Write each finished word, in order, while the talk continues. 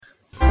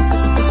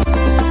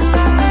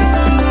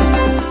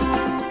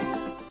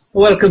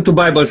Welcome to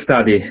Bible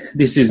Study.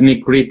 This is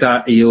Nick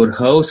Rita, your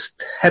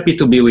host. Happy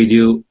to be with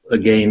you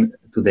again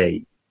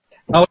today.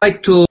 I would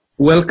like to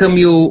welcome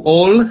you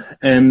all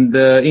and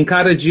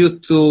encourage you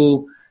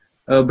to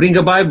bring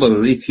a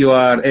Bible if you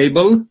are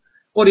able,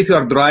 or if you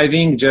are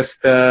driving,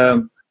 just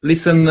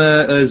listen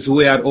as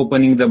we are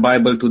opening the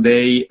Bible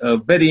today, a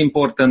very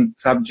important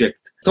subject,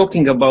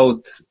 talking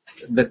about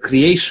the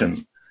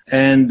creation.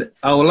 And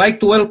I would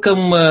like to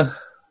welcome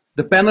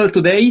the panel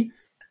today.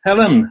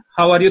 Helen,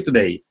 how are you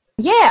today?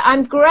 Yeah,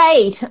 I'm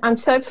great. I'm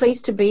so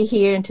pleased to be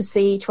here and to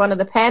see each one of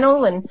the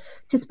panel and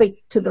to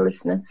speak to the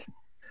listeners.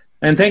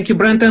 And thank you,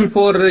 Brenton,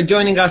 for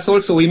joining us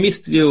also. We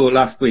missed you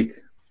last week.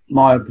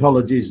 My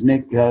apologies,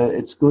 Nick.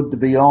 It's good to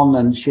be on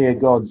and share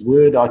God's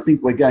word. I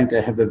think we're going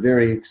to have a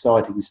very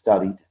exciting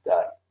study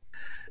today.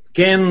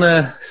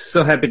 Ken,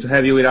 so happy to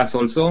have you with us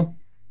also.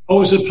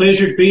 Always a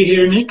pleasure to be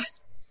here, Nick.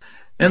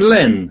 And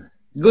Len,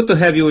 good to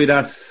have you with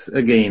us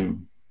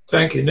again.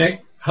 Thank you,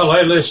 Nick.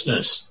 Hello,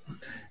 listeners.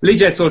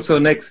 Lydia is also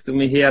next to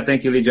me here.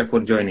 Thank you, Lydia,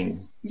 for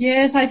joining.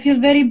 Yes, I feel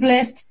very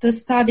blessed to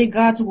study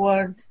God's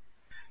Word.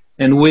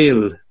 And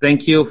Will,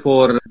 thank you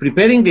for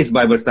preparing this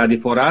Bible study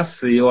for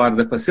us. You are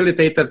the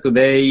facilitator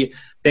today.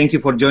 Thank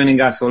you for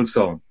joining us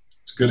also.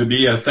 It's good to be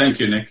here. Thank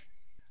you, Nick.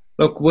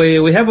 Look,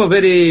 we have a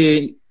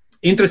very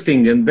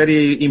interesting and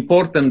very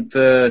important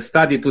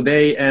study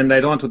today, and I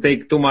don't want to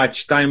take too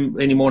much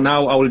time anymore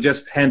now. I will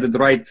just hand it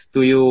right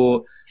to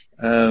you,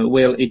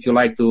 Will, if you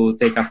like to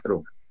take us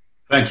through.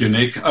 Thank you,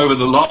 Nick. Over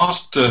the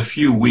last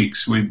few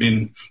weeks, we've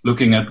been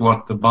looking at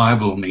what the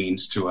Bible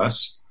means to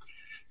us,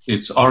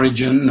 its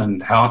origin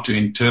and how to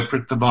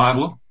interpret the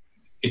Bible.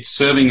 It's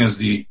serving as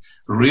the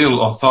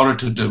real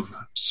authoritative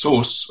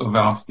source of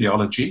our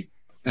theology,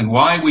 and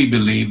why we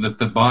believe that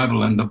the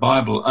Bible and the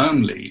Bible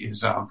only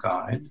is our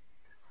guide.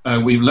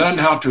 We've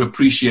learned how to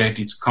appreciate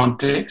its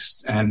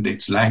context and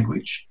its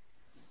language.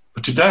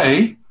 But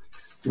today,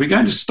 we're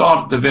going to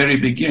start at the very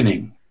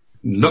beginning,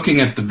 looking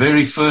at the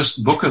very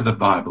first book of the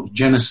Bible,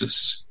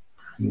 Genesis.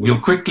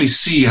 We'll quickly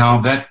see how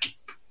that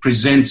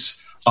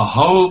presents a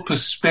whole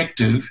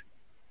perspective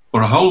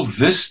or a whole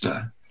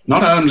vista,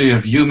 not only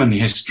of human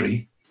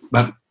history,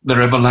 but the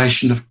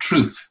revelation of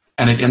truth.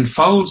 And it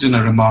unfolds in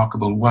a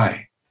remarkable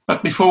way.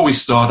 But before we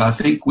start, I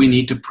think we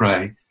need to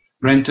pray.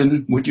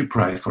 Brenton, would you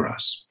pray for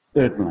us?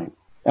 Certainly.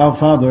 Our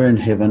Father in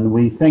heaven,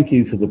 we thank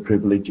you for the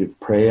privilege of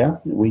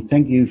prayer. We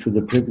thank you for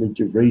the privilege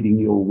of reading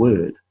your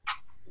word.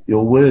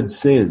 Your word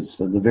says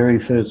in the very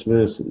first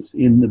verses,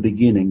 in the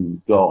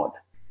beginning, God.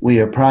 We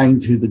are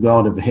praying to the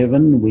God of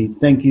heaven. We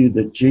thank you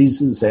that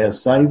Jesus, our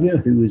Saviour,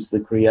 who is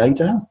the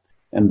Creator,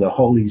 and the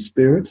Holy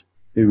Spirit,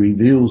 who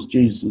reveals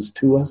Jesus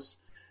to us,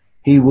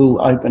 he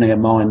will open our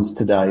minds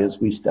today as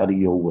we study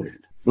your word.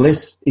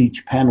 Bless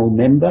each panel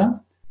member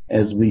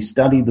as we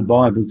study the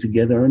Bible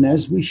together and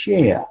as we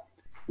share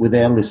with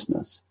our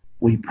listeners.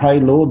 We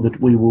pray, Lord,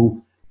 that we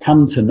will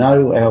come to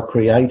know our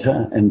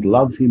Creator and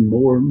love him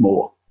more and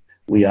more.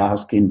 We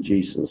ask in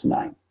Jesus'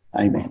 name.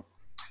 Amen.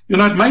 You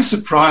know, it may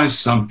surprise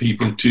some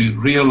people to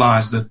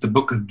realize that the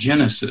book of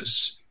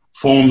Genesis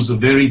forms the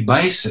very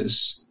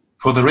basis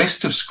for the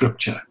rest of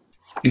Scripture.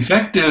 In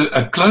fact,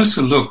 a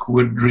closer look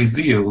would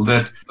reveal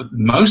that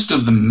most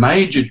of the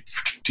major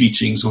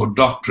teachings or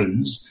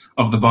doctrines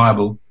of the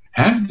Bible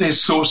have their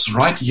source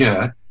right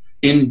here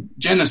in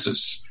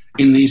Genesis,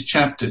 in these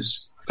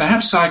chapters.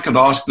 Perhaps I could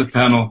ask the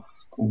panel,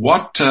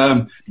 what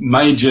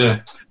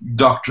major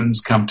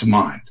doctrines come to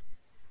mind?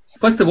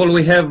 First of all,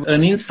 we have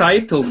an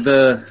insight of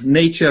the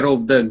nature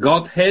of the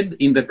Godhead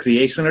in the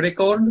creation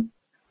record.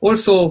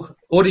 Also,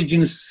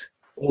 origins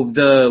of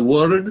the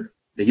world,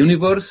 the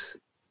universe,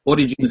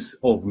 origins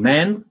of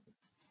man.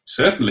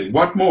 Certainly.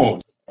 What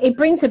more? It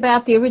brings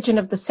about the origin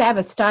of the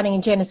Sabbath starting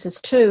in Genesis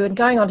 2 and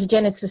going on to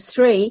Genesis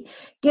 3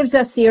 gives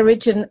us the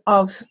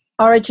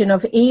origin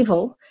of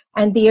evil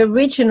and the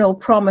original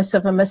promise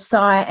of a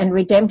Messiah and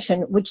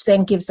redemption, which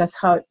then gives us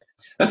hope.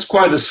 That's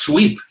quite a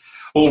sweep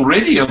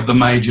already of the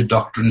major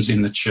doctrines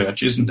in the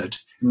church, isn't it?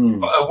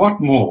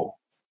 What more?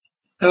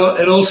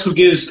 It also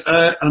gives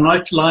an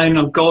outline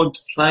of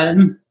God's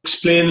plan,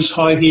 explains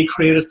how he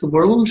created the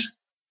world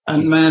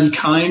and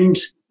mankind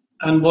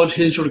and what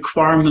his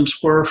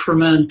requirements were for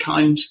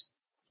mankind.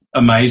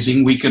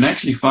 Amazing. We can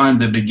actually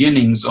find the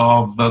beginnings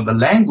of the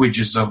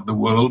languages of the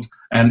world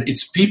and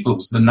its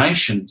peoples, the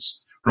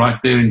nations, right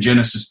there in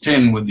Genesis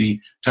 10 with the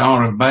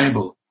Tower of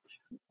Babel.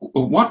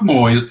 What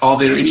more? Are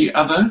there any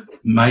other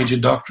major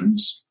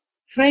doctrines?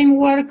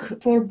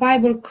 Framework for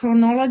Bible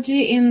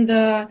chronology in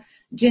the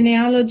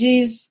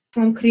genealogies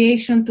from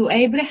creation to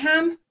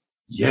Abraham.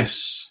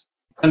 Yes.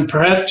 And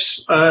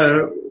perhaps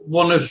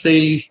one of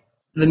the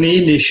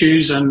main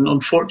issues, and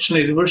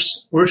unfortunately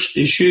the worst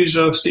issues,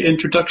 of the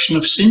introduction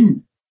of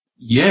sin.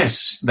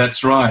 Yes,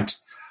 that's right.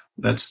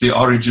 That's the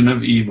origin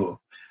of evil.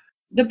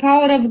 The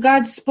power of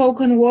God's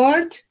spoken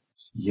word.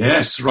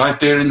 Yes, right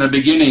there in the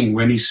beginning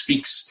when he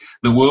speaks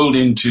the world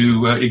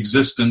into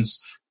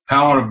existence,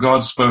 power of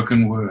God's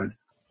spoken word.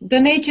 The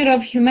nature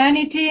of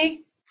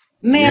humanity,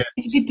 marriage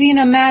between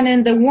a man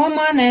and a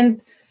woman,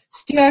 and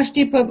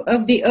stewardship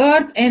of the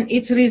earth and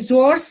its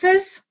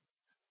resources.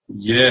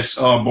 Yes,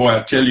 oh boy,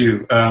 I tell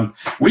you,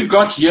 we've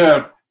got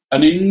here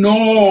an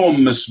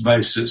enormous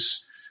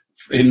basis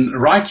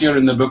right here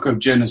in the book of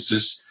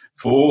Genesis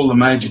for all the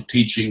major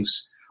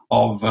teachings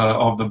of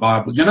the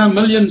Bible. You know,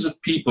 millions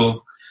of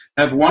people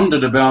have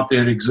wondered about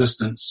their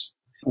existence.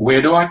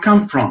 Where do I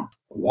come from?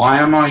 Why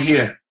am I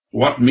here?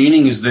 What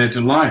meaning is there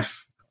to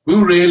life?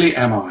 Who really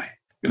am I?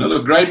 You know,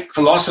 the great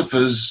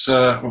philosophers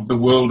of the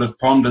world have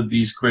pondered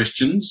these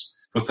questions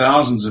for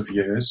thousands of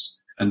years,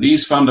 and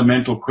these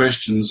fundamental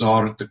questions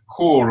are at the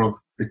core of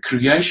the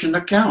creation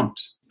account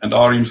and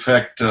are in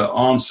fact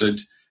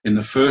answered in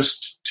the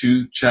first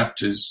 2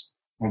 chapters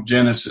of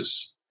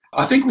Genesis.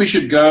 I think we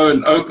should go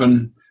and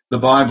open the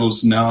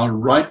Bibles now,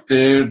 right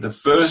there, the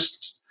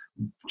first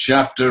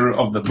chapter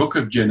of the book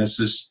of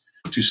Genesis,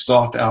 to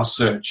start our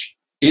search.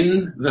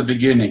 In the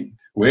beginning,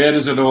 where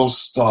does it all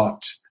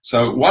start?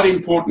 So what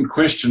important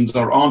questions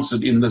are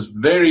answered in this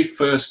very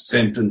first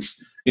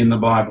sentence in the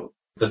Bible?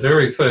 The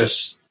very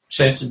first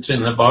sentence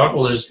in the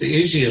Bible is the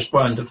easiest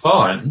one to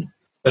find,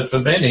 but for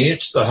many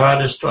it's the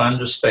hardest to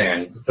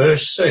understand. The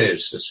verse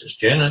says, this is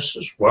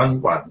Genesis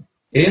 1:1,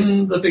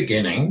 in the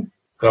beginning,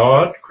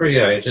 God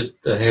created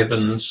the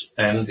heavens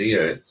and the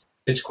earth.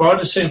 It's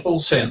quite a simple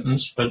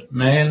sentence, but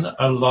man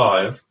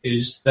alive,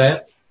 is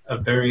that a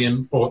very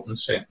important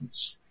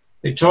sentence.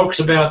 It talks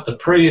about the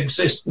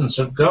pre-existence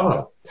of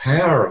God,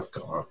 power of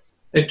God.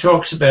 It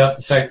talks about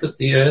the fact that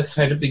the earth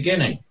had a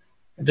beginning.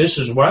 This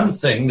is one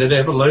thing that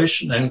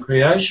evolution and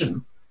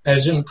creation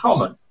has in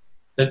common,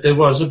 that there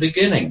was a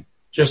beginning,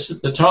 just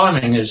that the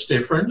timing is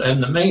different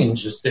and the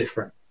means is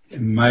different.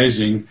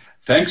 Amazing.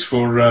 Thanks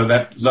for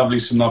that lovely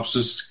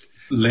synopsis,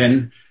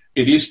 Len.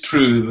 It is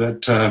true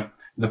that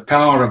the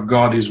power of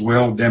God is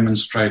well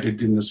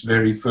demonstrated in this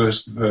very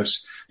first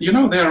verse. You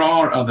know, there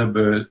are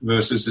other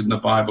verses in the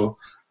Bible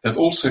that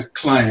also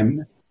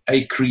claim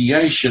a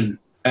creation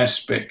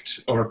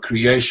aspect or a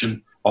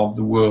creation of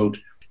the world.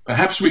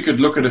 Perhaps we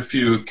could look at a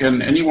few.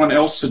 Can anyone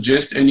else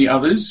suggest any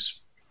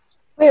others?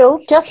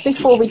 Will, just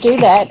before we do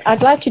that,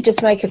 I'd like to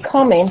just make a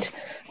comment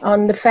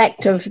on the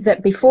fact of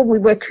that before we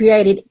were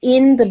created,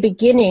 in the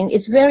beginning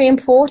is very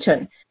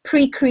important.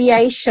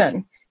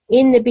 Pre-creation.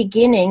 In the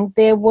beginning,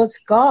 there was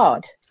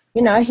God.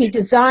 You know, he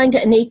designed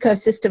an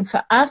ecosystem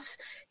for us.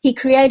 He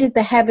created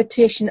the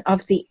habitation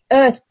of the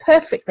earth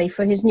perfectly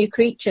for his new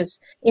creatures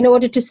in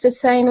order to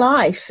sustain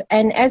life.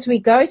 And as we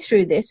go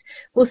through this,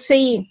 we'll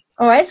see,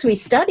 or as we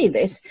study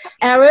this,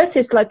 our earth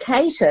is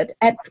located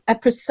at a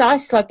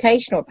precise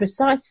location or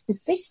precise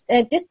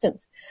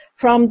distance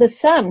from the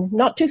sun,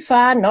 not too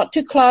far, not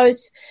too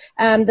close.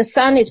 The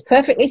sun is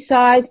perfectly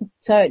sized,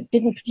 so it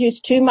didn't produce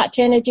too much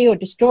energy or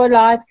destroy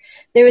life.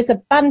 There is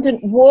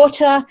abundant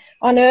water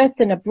on earth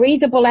and a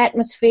breathable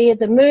atmosphere.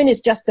 The moon is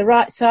just the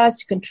right size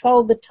to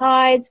control the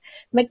tides.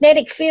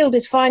 Magnetic field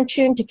is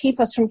fine-tuned to keep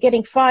us from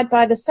getting fried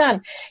by the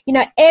sun. You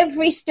know,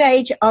 every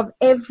stage of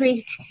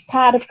every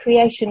part of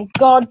creation,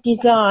 God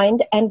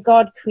designed and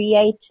God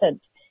created.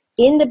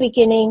 In the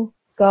beginning,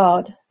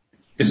 God.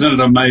 Isn't it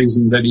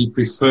amazing that he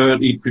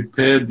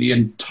prepared the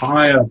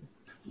entire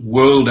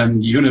world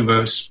and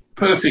universe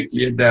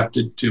perfectly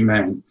adapted to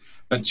man?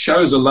 It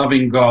shows a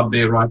loving God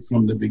there right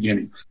from the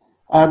beginning.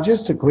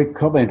 Just a quick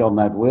comment on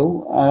that,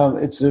 Will.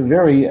 It's a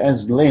very,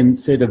 as Len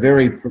said, a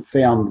very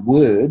profound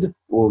word,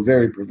 or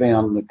very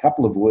profound, a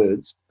couple of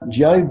words.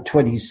 Job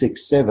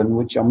 26:7,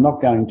 which I'm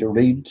not going to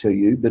read to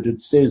you, but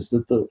it says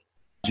that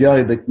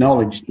Job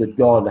acknowledged that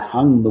God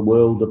hung the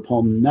world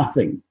upon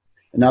nothing.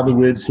 In other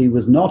words, he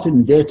was not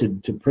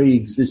indebted to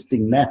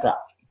pre-existing matter.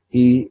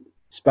 He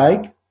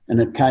spake and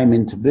it came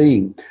into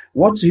being.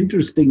 What's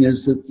interesting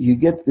is that you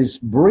get this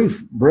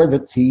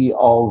brevity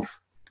of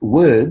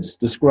words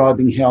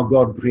describing how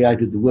God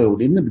created the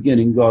world. In the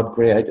beginning, God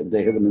created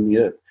the heaven and the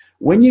earth.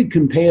 When you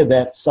compare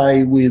that,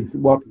 say, with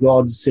what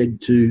God said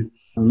to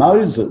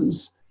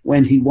Moses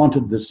when he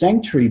wanted the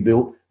sanctuary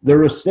built,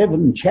 there are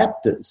 7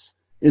 chapters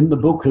in the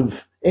book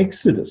of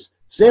Exodus.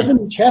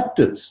 7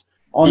 chapters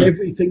on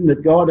everything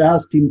that God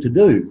asked him to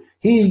do.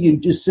 Here you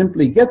just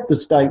simply get the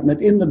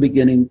statement, in the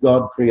beginning,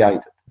 God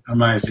created.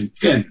 Amazing.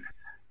 Ken?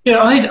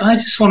 Yeah, I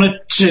just wanted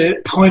to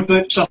point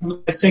out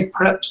something I think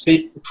perhaps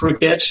people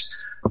forget,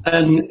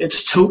 and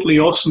it's totally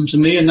awesome to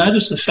me, and that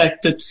is the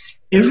fact that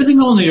everything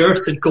on the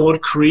earth that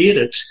God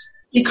created,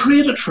 he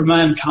created for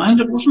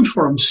mankind. It wasn't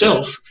for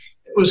himself.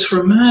 It was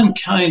for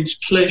mankind's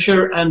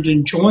pleasure and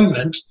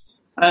enjoyment.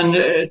 And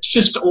it's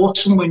just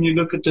awesome when you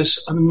look at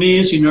this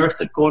amazing earth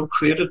that God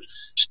created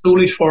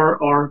solely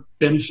for our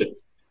benefit.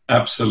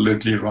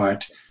 Absolutely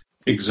right.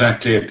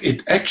 Exactly.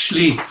 It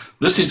actually,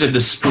 this is a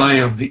display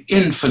of the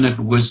infinite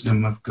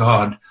wisdom of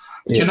God.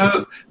 Yeah. You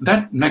know,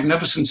 that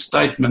magnificent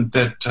statement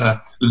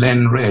that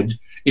Len read,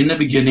 in the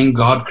beginning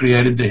God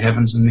created the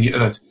heavens and the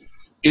earth,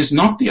 is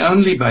not the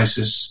only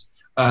basis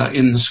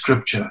in the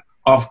scripture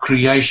of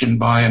creation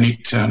by an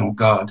eternal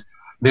God.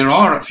 There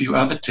are a few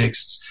other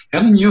texts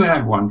Helen, you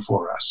have one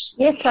for us.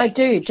 Yes, I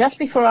do. Just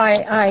before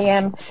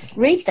I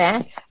read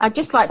that, I'd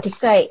just like to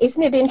say,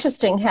 isn't it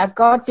interesting how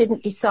God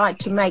didn't decide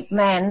to make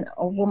man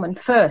or woman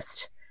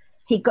first?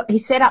 He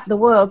set up the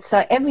world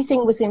so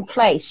everything was in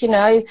place,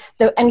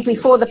 and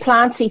before the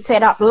plants, he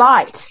set up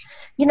light.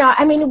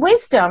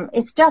 Wisdom,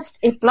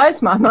 it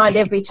blows my mind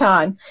every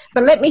time.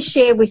 But let me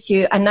share with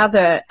you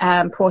another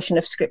portion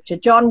of Scripture.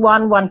 John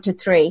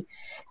 1:1-3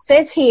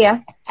 says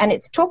here, and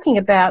it's talking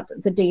about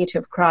the deity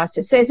of Christ.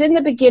 It says, in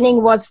the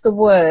beginning was the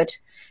Word,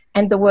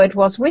 and the Word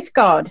was with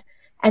God,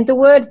 and the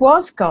Word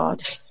was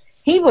God.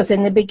 He was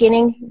in the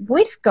beginning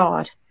with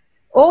God.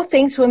 All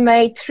things were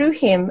made through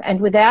him,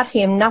 and without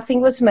him nothing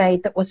was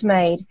made that was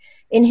made.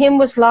 In him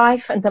was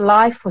life, and the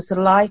life was the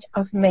light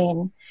of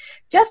men.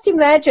 Just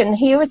imagine,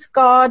 here is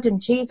God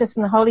and Jesus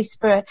and the Holy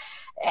Spirit,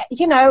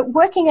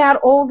 working out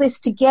all this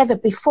together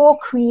before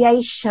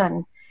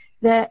creation.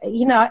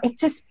 It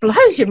just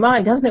blows your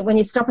mind, doesn't it, when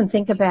you stop and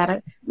think about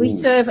it? We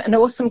serve an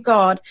awesome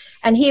God,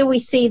 and here we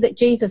see that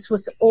Jesus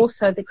was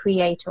also the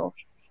creator.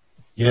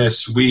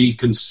 Yes, we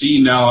can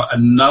see now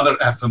another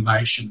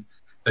affirmation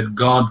that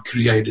God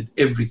created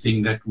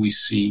everything that we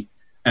see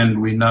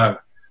and we know.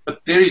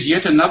 But there is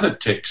yet another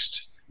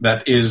text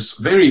that is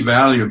very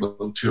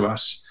valuable to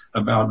us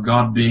about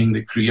God being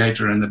the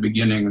creator and the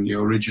beginning and the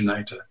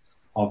originator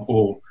of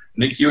all.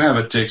 Nick, you have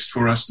a text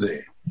for us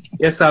there.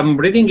 Yes, I'm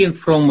reading it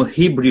from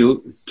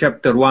Hebrew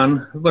chapter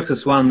 1,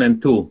 verses 1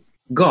 and 2.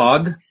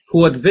 God,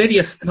 who at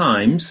various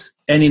times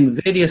and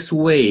in various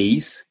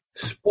ways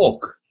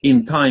spoke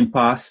in time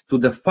past to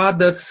the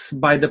fathers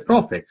by the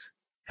prophets,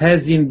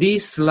 has in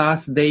these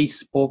last days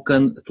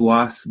spoken to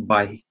us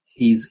by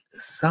his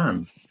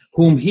Son,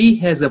 whom he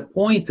has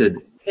appointed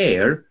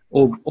heir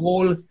of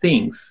all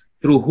things,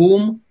 through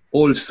whom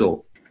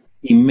also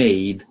he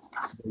made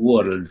the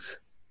worlds.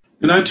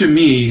 To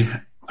me,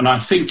 and I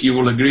think you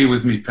will agree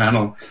with me,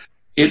 panel,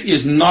 it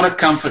is not a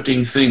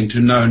comforting thing to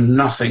know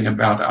nothing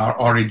about our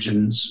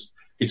origins.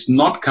 It's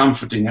not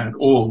comforting at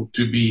all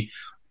to be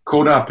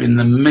caught up in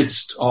the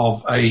midst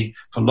of a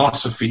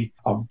philosophy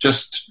of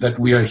just that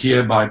we are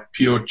here by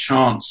pure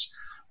chance.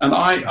 And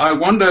I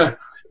wonder,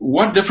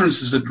 what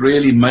difference does it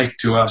really make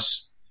to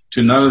us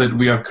to know that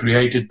we are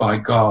created by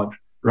God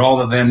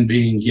rather than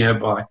being here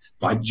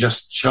by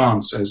just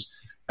chance,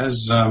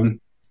 as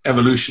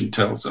evolution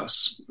tells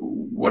us?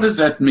 What does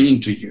that mean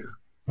to you?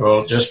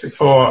 Well, just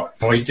before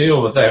we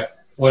deal with that,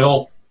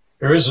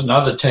 there is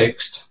another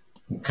text,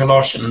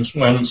 Colossians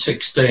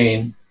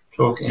 1:16,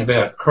 talking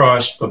about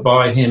Christ, for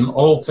by him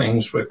all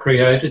things were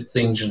created,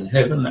 things in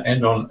heaven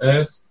and on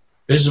earth,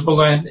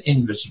 visible and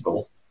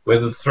invisible,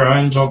 whether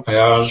thrones or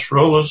powers,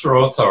 rulers or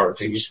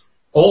authorities,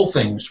 all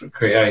things were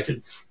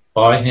created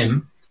by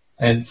him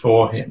and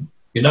for him.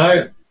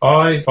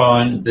 I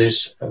find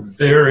this a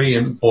very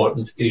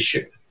important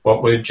issue,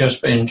 what we've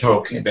just been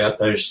talking about,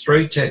 those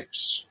three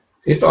texts.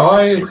 If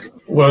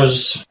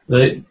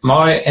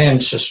my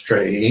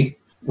ancestry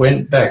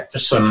went back to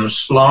some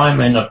slime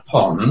in a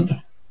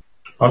pond,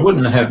 I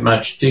wouldn't have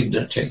much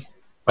dignity.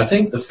 I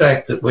think the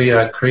fact that we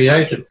are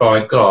created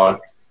by God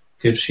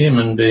gives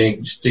human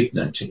beings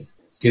dignity,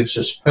 gives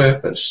us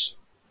purpose,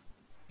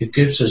 it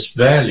gives us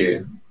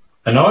value.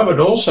 And I would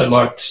also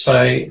like to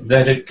say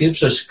that it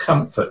gives us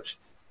comfort.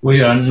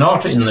 We are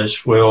not in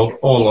this world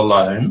all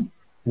alone.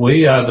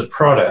 We are the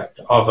product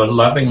of a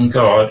loving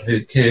God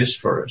who cares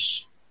for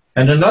us.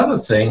 And another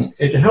thing,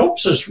 it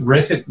helps us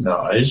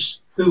recognize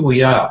who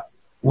we are.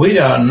 We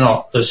are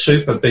not the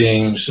super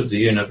beings of the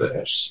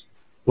universe.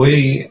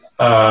 We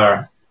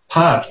are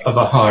part of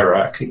a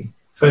hierarchy.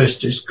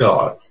 First is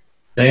God,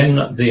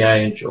 then the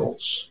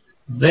angels.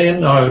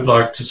 Then I would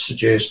like to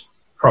suggest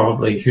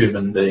probably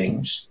human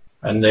beings.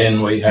 And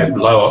then we have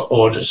lower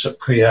orders of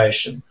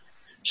creation.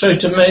 So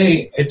to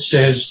me, it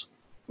says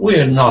we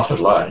are not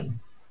alone.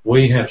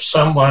 We have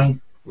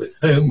someone with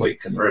whom we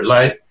can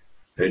relate,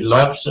 who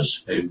loves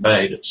us, who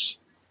made us.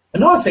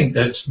 And I think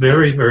that's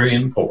very, very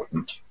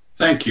important.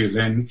 Thank you,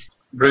 Len.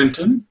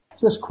 Brenton?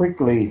 Just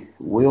quickly,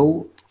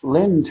 Will,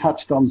 Len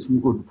touched on some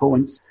good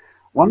points.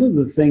 One of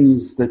the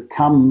things that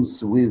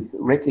comes with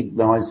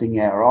recognising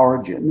our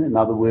origin, in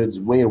other words,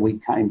 where we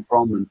came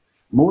from, and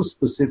more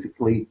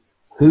specifically,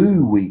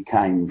 who we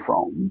came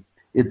from,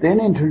 it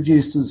then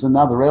introduces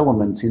another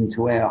element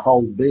into our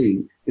whole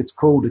being. It's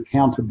called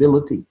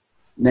accountability.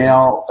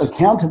 Now,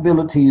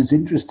 accountability is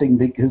interesting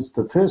because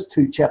the first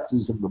two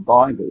chapters of the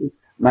Bible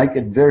make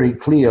it very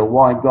clear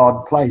why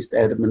God placed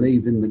Adam and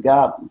Eve in the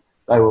garden.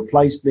 They were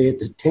placed there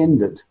to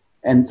tend it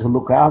and to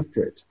look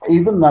after it.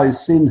 Even though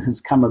sin has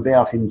come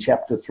about in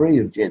chapter 3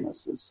 of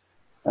Genesis,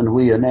 and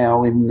we are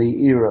now in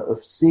the era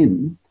of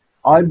sin,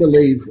 I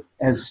believe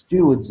as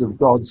stewards of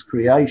God's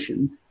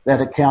creation,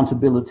 that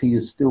accountability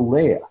is still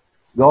there.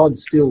 God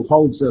still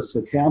holds us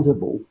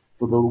accountable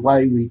for the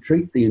way we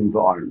treat the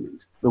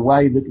environment, the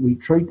way that we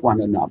treat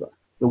one another,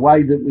 the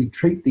way that we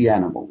treat the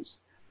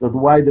animals, the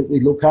way that we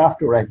look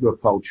after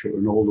agriculture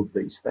and all of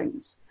these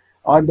things.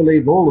 I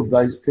believe all of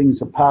those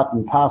things are part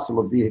and parcel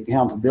of the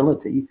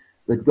accountability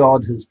that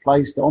God has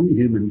placed on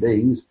human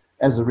beings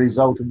as a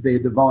result of their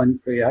divine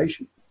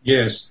creation.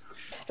 Yes.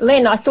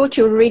 Len, I thought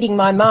you were reading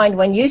my mind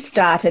when you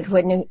started.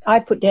 When I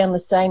put down the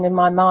same in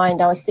my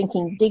mind, I was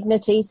thinking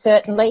dignity,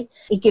 certainly.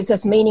 It gives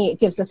us meaning, it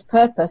gives us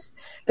purpose.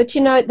 But,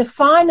 you know, the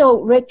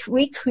final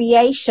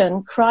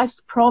recreation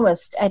Christ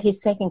promised at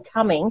his second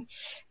coming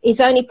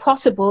is only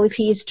possible if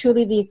he is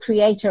truly the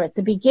creator at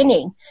the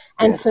beginning.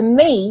 And for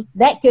me,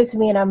 that gives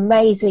me an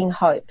amazing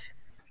hope.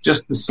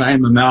 Just the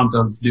same amount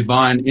of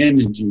divine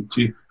energy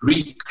to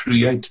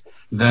recreate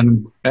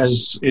than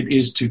as it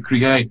is to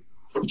create.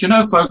 But you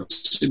know,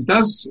 folks, it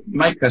does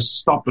make us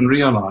stop and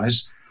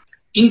realize,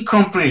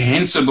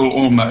 incomprehensible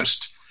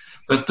almost,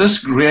 that this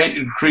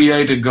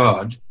creator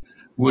God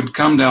would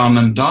come down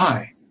and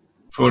die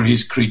for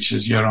his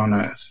creatures here on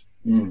earth.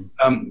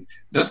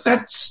 Does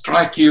that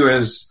strike you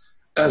as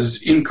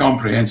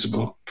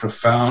incomprehensible,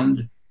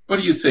 profound? What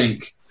do you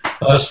think?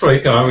 Last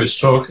week I was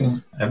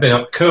talking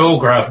about curl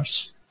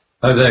grubs.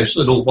 Those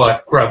little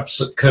white grubs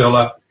that curl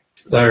up,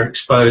 they're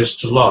exposed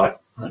to light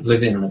and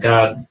live in the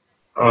garden.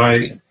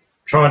 I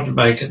tried to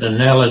make an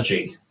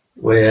analogy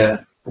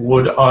where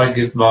would I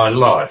give my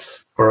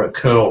life for a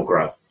curl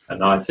grub?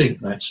 And I think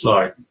that's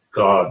like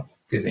God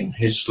giving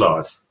his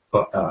life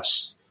for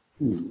us.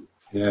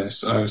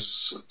 Yes,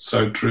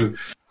 so true.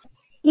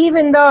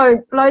 Even though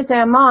it blows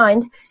our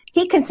mind,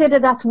 he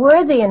considered us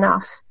worthy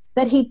enough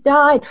that he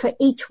died for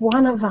each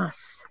one of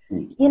us.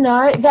 You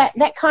know,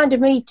 that kind of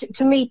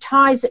to me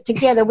ties it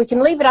together. We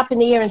can leave it up in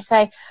the air and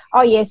say,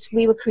 oh, yes,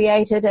 we were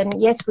created, and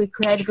yes, we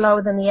created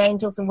lower than the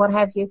angels and what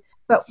have you.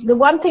 But the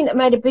one thing that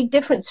made a big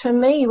difference for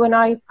me when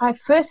I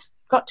first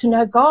got to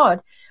know God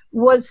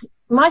was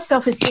my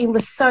self-esteem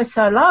was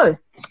so low.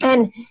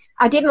 And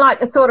I didn't like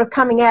the thought of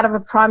coming out of a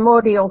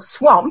primordial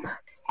swamp.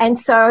 And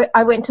so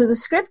I went to the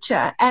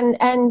scripture.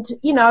 And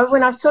you know,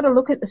 when I sort of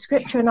look at the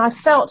scripture, and I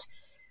felt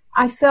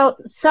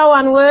so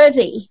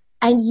unworthy,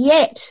 and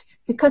yet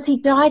because he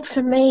died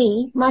for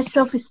me, my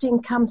self-esteem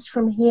comes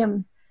from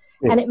him.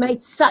 And it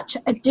made such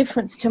a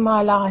difference to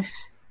my life.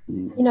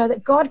 You know,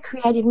 that God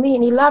created me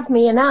and he loved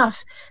me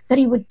enough that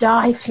he would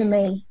die for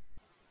me.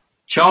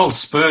 Charles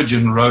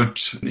Spurgeon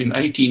wrote in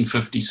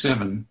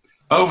 1857,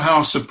 "Oh,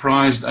 how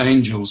surprised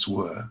angels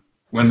were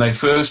when they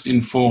first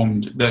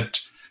informed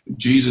that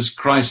Jesus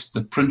Christ,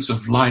 the Prince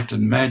of Light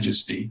and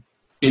Majesty,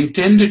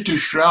 intended to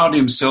shroud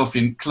himself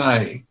in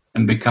clay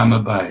and become a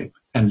babe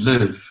and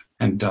live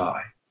and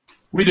die."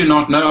 We do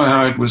not know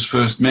how it was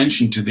first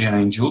mentioned to the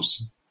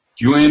angels.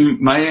 You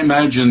may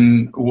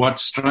imagine what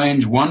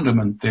strange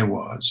wonderment there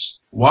was.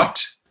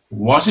 What?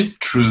 Was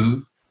it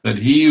true that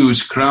he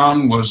whose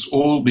crown was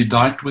all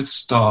bedight with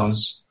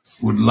stars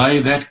would lay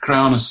that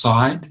crown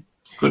aside?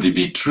 Could it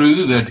be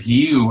true that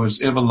he who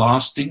was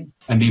everlasting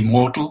and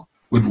immortal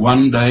would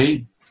one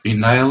day be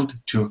nailed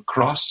to a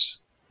cross?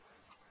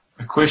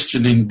 A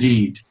question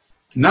indeed.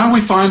 Now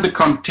we find the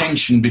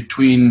contention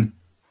between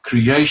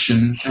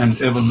creation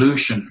and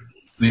evolution,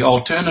 the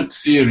alternate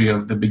theory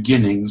of the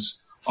beginnings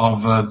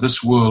of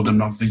this world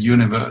and of the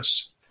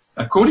universe.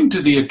 According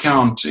to the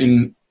account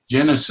in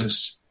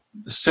Genesis,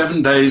 the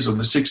 7 days or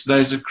the 6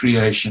 days of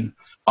creation,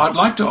 I'd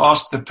like to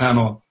ask the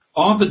panel,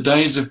 are the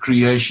days of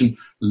creation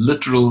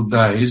literal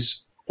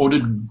days, or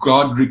did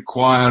God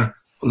require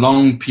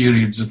long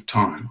periods of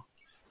time?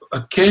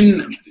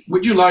 Ken,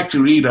 would you like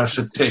to read us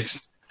a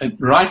text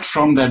right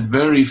from that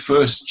very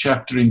first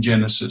chapter in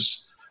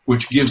Genesis,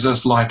 which gives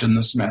us light in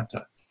this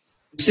matter?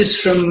 This is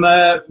from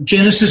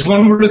Genesis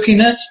 1 we're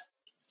looking at.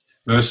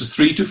 Verses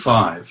 3 to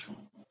 5.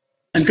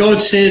 And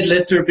God said,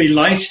 let there be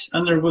light,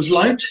 and there was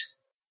light.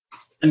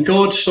 And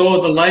God saw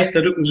the light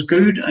that it was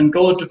good, and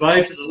God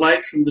divided the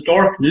light from the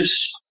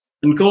darkness.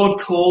 And God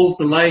called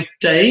the light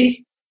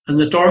day, and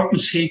the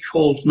darkness he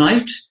called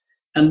night.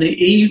 And the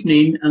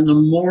evening and the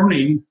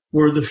morning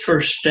were the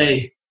first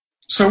day.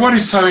 So what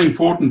is so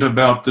important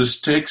about this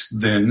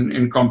text then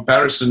in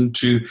comparison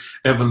to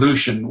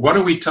evolution? What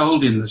are we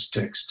told in this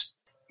text?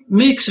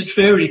 Makes it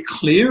very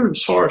clear,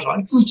 as far as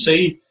I can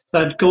see,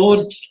 that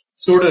God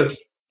sort of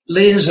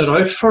lays it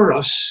out for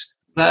us,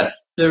 that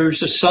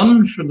there's a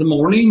sun for the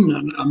morning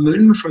and a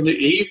moon for the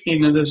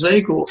evening, and as they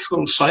go a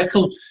full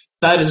cycle,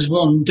 that is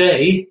one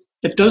day.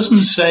 It doesn't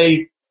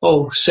say,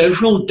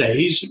 several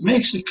days. It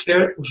makes it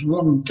clear it was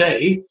one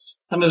day.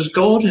 And as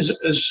God is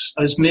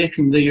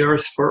making the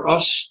earth for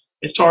us,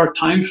 it's our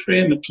time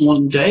frame, it's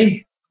one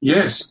day.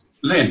 Yes.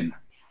 Len?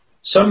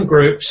 Some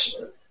groups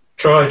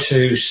try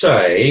to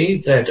say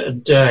that a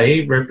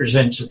day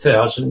represents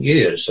 1,000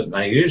 years, and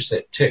they use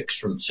that text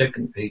from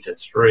 2 Peter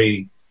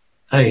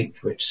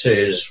 3:8, which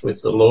says,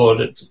 with the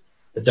Lord,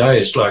 a day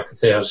is like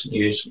 1,000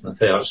 years, and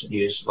 1,000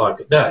 years like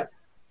a day.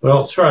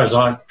 Well, as far as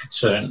I'm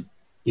concerned,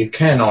 you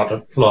cannot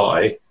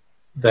apply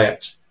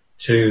that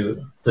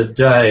to the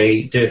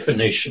day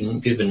definition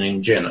given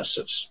in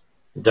Genesis.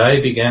 The day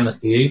began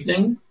at the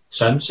evening,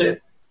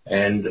 sunset,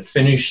 and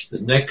finished the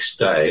next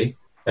day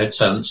at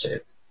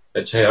sunset.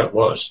 That's how it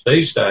was.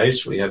 These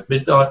days we have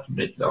midnight to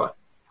midnight.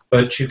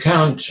 But you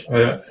can't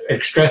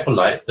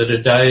extrapolate that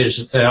a day is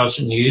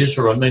 1,000 years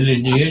or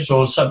 1,000,000 years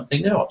or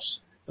something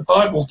else. The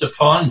Bible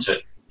defines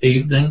it,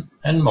 evening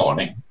and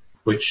morning.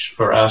 which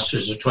for us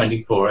is a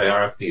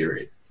 24-hour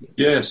period.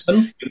 Yes.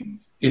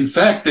 In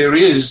fact, there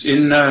is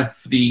in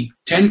the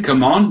Ten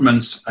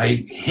Commandments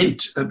a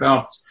hint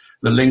about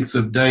the length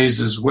of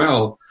days as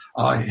well.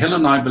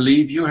 Helen, I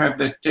believe you have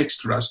that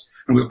text for us,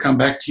 and we'll come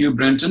back to you,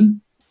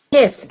 Brenton.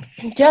 Yes,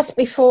 just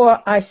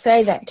before I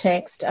say that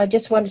text, I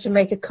just wanted to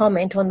make a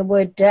comment on the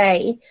word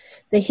day.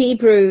 The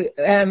Hebrew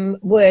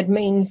word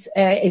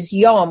is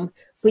yom,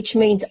 which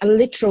means a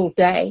literal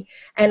day.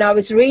 And I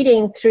was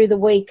reading through the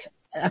week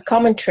a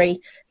commentary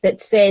that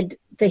said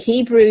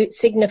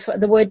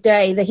the word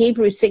day, the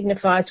Hebrew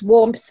signifies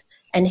warmth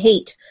and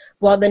heat,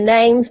 while the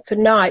name for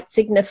night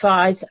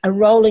signifies a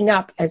rolling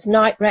up as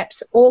night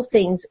wraps all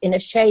things in a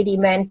shady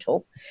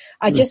mantle.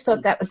 I just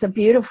thought that was a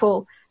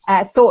beautiful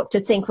thought to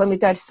think when we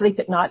go to sleep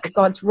at night that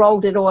God's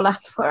rolled it all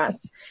up for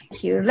us.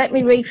 Thank you. Let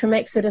me read from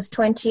Exodus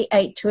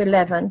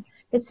 28-11.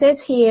 It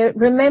says here,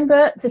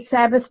 "Remember the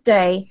Sabbath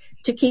day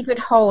to keep it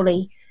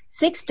holy.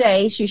 6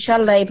 days you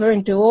shall labor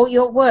and do all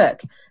your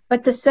work.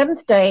 But the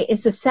seventh day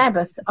is the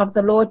Sabbath of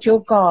the Lord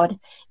your God.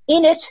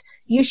 In it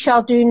you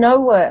shall do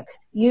no work,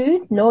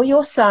 you, nor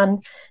your son,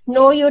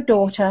 nor your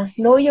daughter,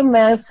 nor your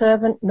male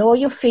servant, nor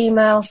your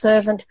female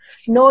servant,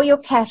 nor your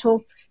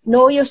cattle,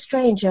 nor your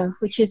stranger,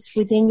 which is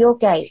within your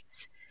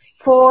gates.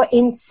 For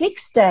in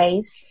 6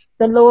 days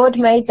the Lord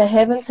made the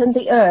heavens and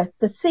the earth,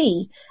 the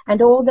sea,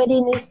 and all that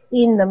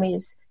in them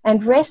is,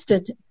 and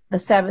rested the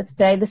seventh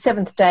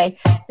day.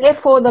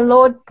 Therefore the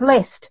Lord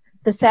blessed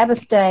the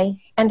Sabbath day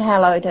and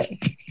hallowed it."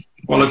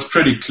 Well, it's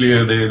pretty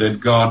clear there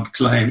that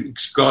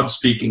God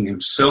speaking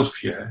himself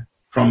here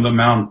from the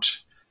mount,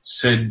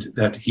 said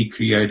that he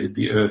created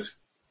the earth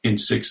in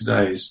 6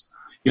 days.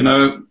 You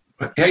know,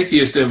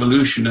 atheist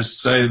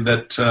evolutionists say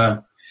that,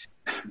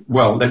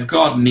 that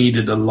God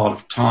needed a lot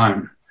of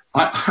time.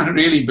 I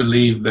really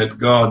believe that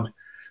God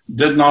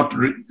did not,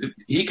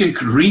 he can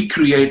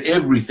recreate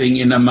everything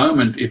in a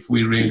moment if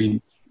he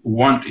really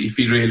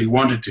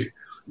wanted to.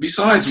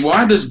 Besides,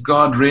 why does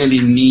God really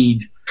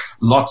need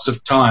lots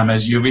of time,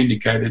 as you've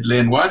indicated,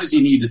 Len? Why does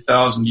he need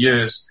 1,000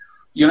 years?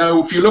 You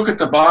know, if you look at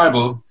the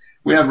Bible,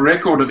 we have a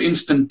record of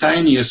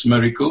instantaneous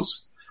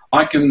miracles.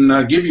 I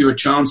can give you a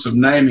chance of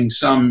naming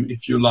some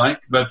if you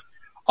like, but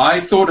I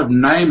thought of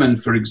Naaman,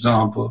 for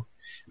example.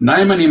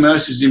 Naaman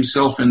immerses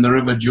himself in the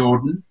River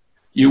Jordan.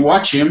 You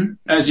watch him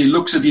as he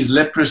looks at his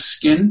leprous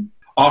skin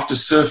after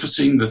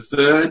surfacing the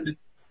 3rd,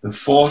 the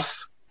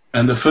 4th,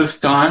 and the 5th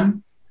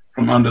time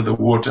from under the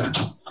water.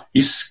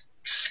 His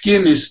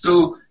skin is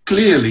still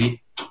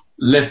clearly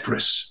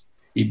leprous.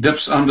 He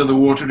dips under the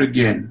water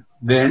again.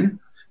 Then,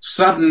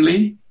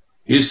 suddenly,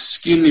 his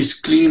skin is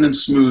clean and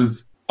smooth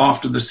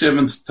after the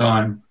 7th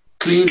time,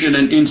 cleaned in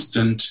an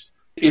instant.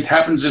 It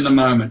happens in a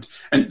moment.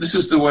 And this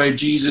is the way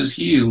Jesus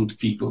healed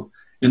people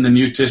in the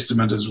New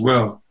Testament as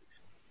well.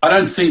 I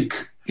don't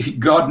think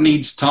God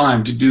needs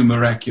time to do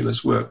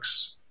miraculous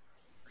works.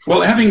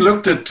 Well, having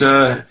looked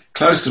at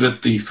closer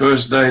at the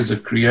first days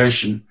of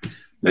creation,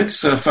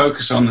 let's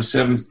focus on the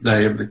 7th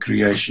day of the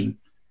creation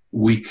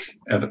week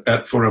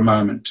for a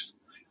moment.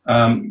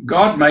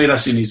 God made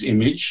us in his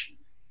image.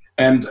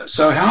 And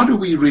so how do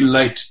we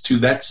relate to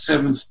that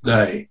 7th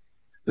day,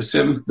 the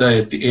 7th day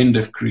at the end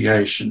of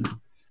creation?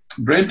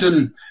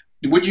 Brenton,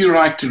 would you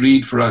like to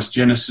read for us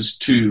Genesis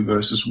 2,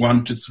 verses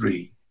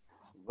 1-3?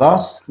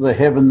 "Thus the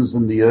heavens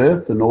and the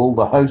earth and all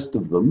the host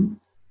of them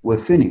were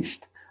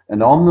finished.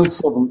 And on the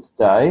 7th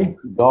day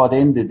God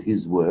ended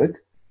his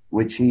work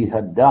which he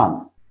had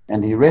done.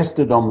 And he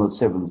rested on the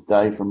 7th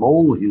day from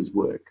all his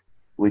work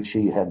which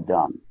he had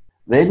done.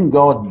 Then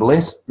God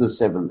blessed the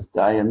 7th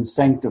day and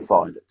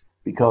sanctified it,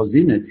 because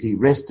in it he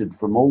rested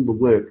from all the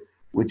work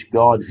which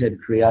God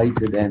had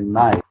created and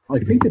made." I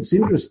think it's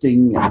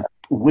interesting,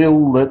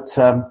 Will,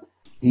 that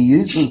he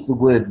uses the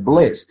word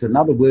blessed.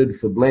 Another word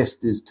for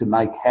blessed is to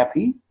make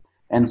happy,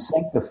 and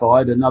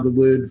sanctified, another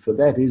word for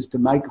that is to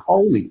make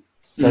holy.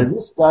 So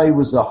this day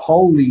was a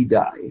holy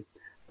day.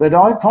 But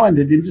I find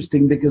it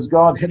interesting because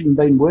God hadn't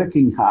been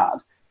working hard.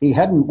 He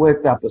hadn't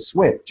worked up a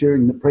sweat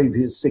during the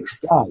previous 6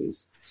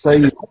 days. So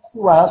you have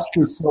to ask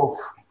yourself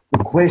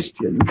the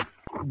question,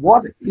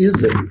 what is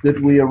it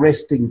that we are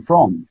resting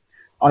from?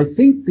 I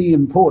think the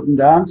important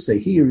answer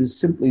here is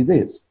simply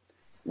this.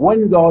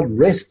 When God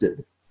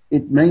rested,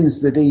 it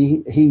means that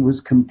he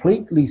was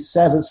completely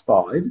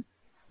satisfied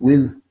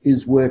with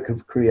his work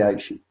of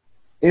creation.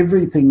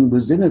 Everything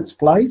was in its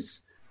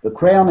place. The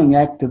crowning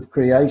act of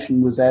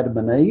creation was Adam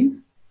and Eve,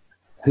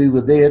 who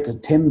were there to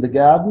tend the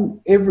garden.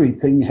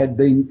 Everything had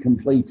been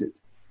completed.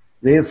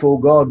 Therefore,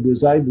 God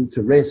was able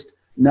to rest,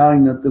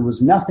 knowing that there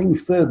was nothing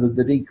further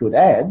that he could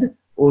add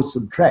or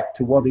subtract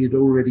to what he had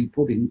already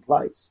put in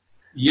place.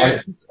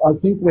 Yeah. I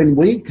think when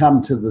we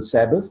come to the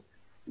Sabbath,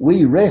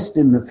 we rest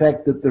in the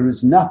fact that there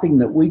is nothing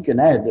that we can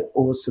add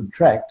or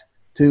subtract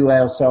to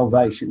our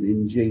salvation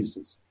in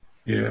Jesus.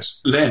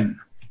 Yes. Len?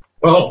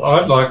 Well,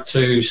 I'd like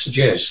to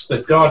suggest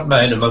that God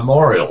made a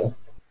memorial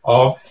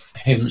of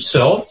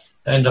himself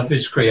and of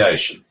his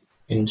creation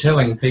in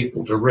telling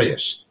people to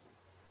rest.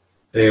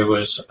 There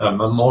was a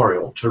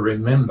memorial to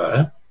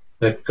remember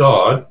that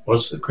God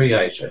was the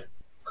creator.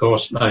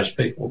 course, most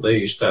people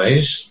these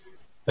days,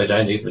 they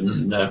don't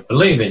even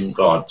believe in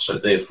God, so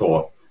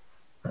therefore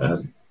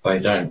they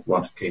don't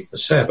want to keep the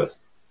Sabbath.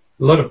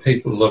 A lot of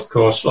people, of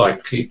course,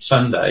 like to keep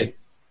Sunday.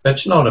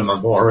 That's not a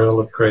memorial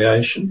of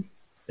creation.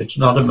 It's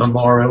not a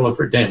memorial of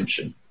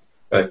redemption.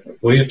 But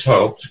we are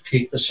told to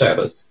keep the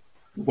Sabbath.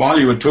 While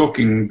you were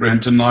talking,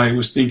 Brenton, I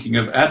was thinking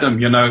of Adam.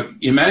 You know,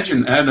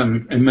 imagine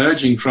Adam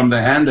emerging from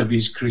the hand of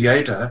his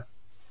creator,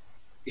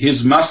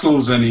 his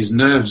muscles and his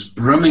nerves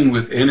brimming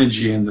with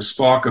energy and the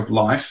spark of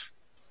life.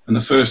 And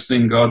the first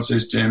thing God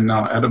says to him,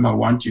 now, Adam, I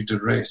want you to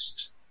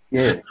rest.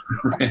 Yeah.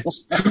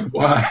 Rest.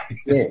 Why?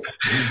 Yeah.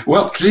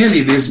 Well,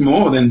 clearly there's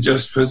more than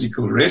just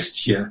physical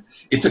rest here.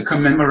 It's a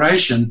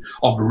commemoration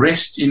of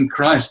rest in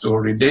Christ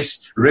or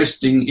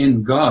resting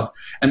in God.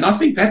 And I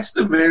think that's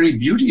the very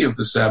beauty of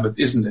the Sabbath,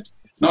 isn't it?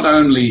 Not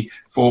only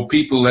for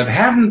people that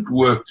haven't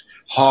worked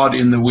hard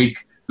in the week,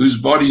 whose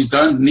bodies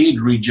don't need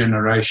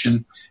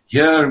regeneration.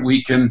 Here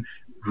we can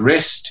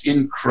rest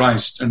in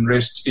Christ and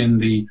rest in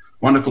the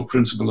wonderful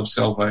principle of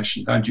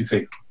salvation, don't you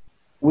think?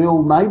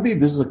 Well, maybe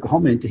there's a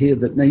comment here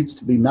that needs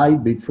to be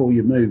made before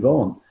you move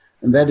on,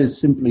 and that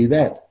is simply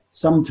that.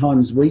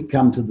 Sometimes we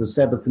come to the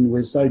Sabbath and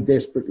we're so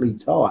desperately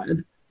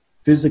tired,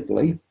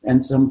 physically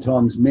and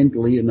sometimes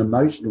mentally and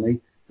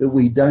emotionally, that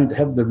we don't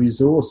have the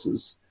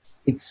resources.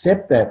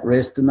 Accept that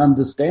rest and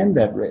understand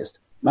that rest.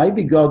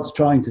 Maybe God's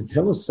trying to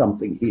tell us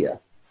something here,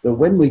 that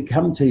when we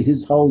come to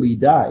his holy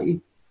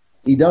day,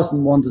 he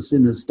doesn't want us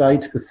in a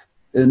state of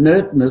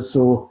inertness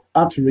or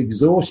utter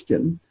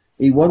exhaustion.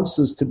 He wants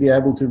us to be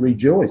able to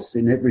rejoice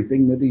in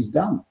everything that he's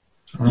done.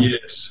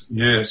 Yes,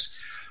 yes.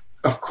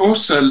 Of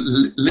course,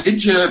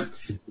 Lydia,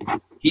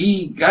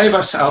 he gave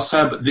us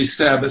this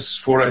Sabbath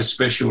for a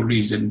special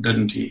reason,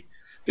 didn't he?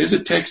 There's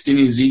a text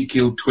in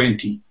Ezekiel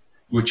 20,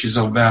 which is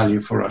of value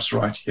for us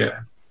right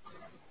here.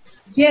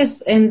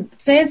 Yes, and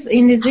it says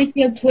in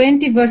Ezekiel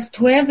 20, verse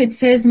 12, it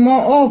says,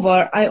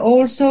 moreover, I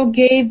also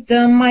gave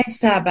them my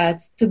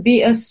Sabbaths to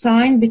be a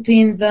sign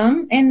between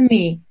them and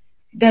me,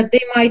 that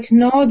they might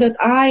know that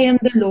I am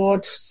the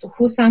Lord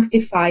who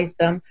sanctifies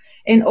them.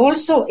 And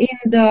also in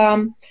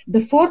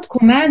the fourth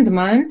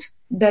commandment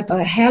that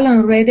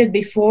Helen read it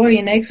before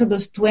in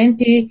Exodus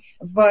 20,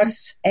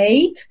 verse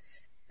 8,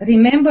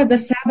 remember the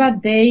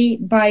Sabbath day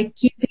by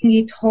keeping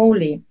it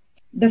holy.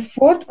 The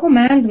fourth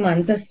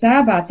commandment, the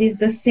Sabbath, is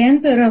the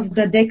center of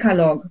the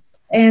Decalogue.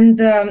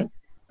 And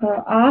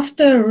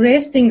after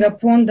resting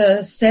upon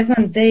the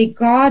seventh day,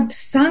 God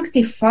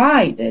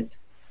sanctified it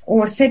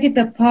or set it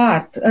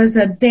apart as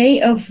a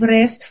day of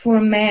rest for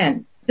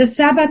man. The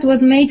Sabbath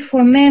was made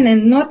for man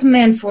and not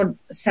man for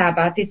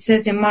Sabbath. It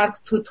says in Mark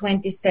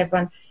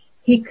 2:27,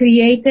 he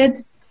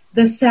created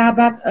the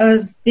Sabbath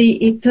as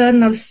the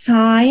eternal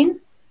sign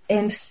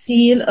and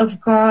seal of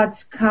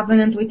God's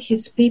covenant with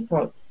his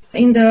people.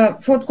 In the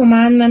fourth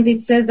commandment,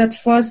 it says that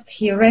first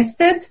he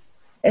rested,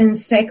 and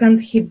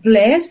second he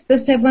blessed the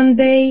seventh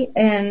day,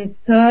 and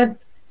third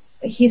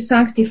he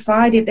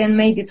sanctified it and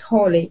made it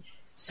holy.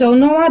 So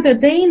no other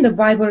day in the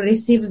Bible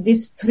receives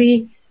these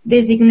three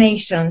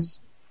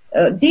designations.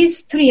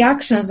 These three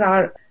actions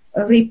are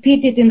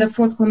repeated in the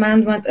fourth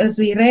commandment as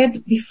we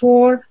read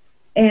before,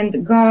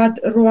 and God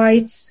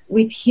writes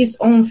with his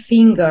own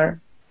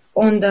finger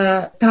on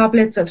the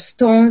tablets of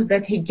stones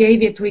that he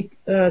gave it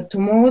to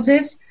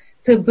Moses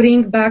to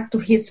bring back to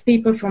his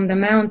people from the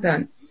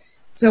mountain.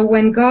 So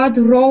when God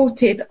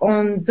wrote it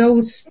on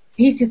those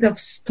pieces of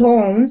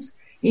stones,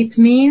 it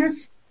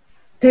means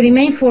to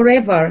remain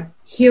forever.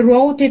 He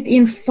wrote it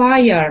in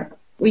fire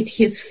with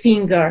his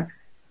finger,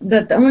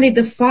 that only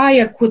the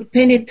fire could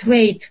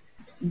penetrate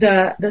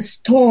the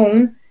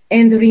stone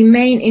and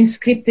remain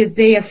inscripted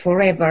there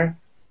forever.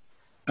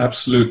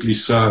 Absolutely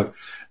so.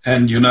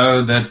 And you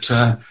know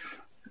that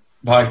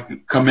by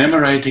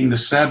commemorating the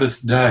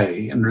Sabbath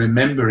day and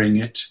remembering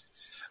it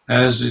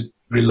as it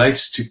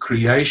relates to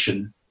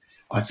creation,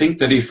 I think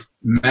that if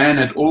man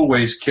had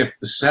always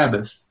kept the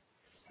Sabbath,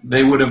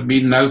 there would have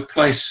been no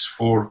place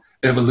for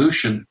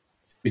evolution,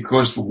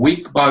 because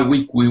week by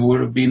week we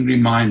would have been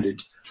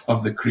reminded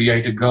of the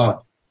Creator God.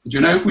 But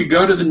you know, if we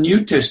go to the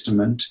New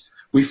Testament,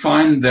 we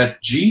find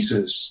that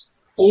Jesus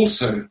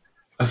also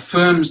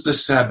affirms the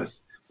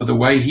Sabbath for the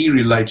way he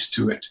relates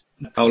to it.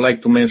 I would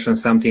like to mention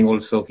something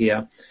also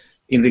here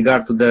in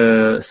regard to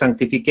the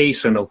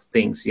sanctification of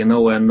things, and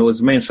it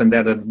was mentioned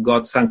that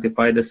God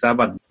sanctified the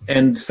Sabbath.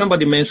 And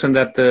somebody mentioned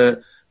that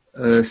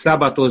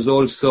Sabbath was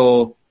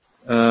also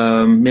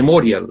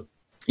memorial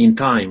in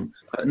time.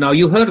 Now,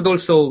 you heard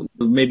also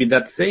maybe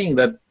that saying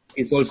that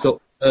it's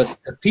also a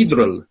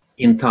cathedral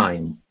in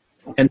time.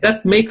 And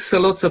that makes a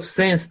lot of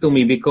sense to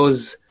me,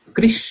 because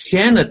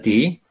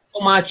Christianity is so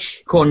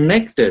much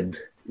connected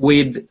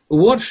with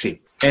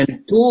worship.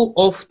 And too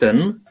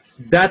often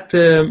that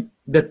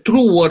the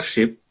true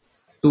worship,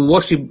 to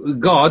worship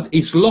God,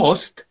 is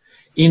lost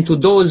into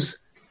those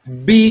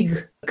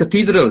big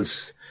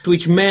cathedrals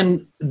which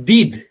men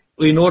did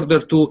in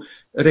order to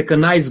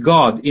recognize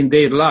God in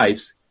their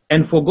lives,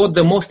 and forgot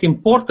the most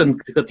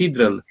important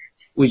cathedral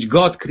which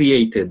God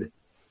created,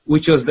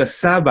 which was the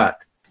Sabbath.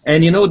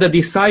 And the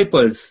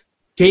disciples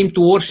came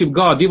to worship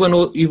God,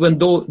 even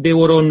though they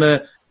were on a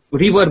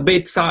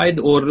riverbed side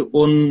or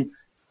on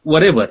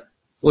whatever.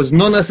 It was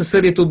not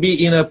necessary to be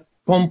in a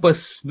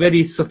pompous,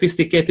 very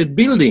sophisticated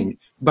building,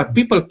 but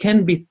people can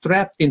be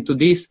trapped into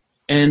this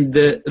and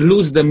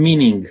lose the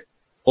meaning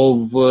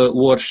of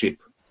worship.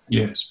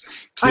 Yes,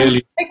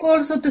 clearly. I'd like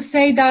also to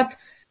say that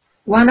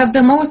one of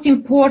the most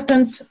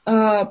important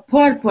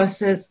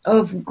purposes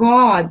of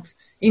God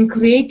in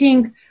creating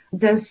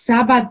the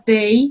Sabbath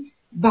day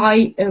by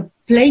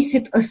place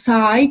it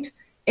aside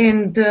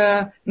and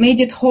made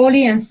it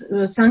holy and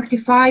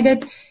sanctified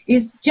it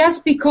is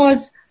just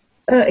because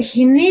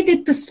he needed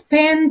to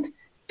spend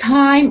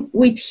time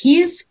with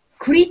his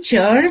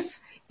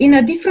creatures in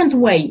a different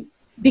way.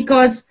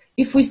 Because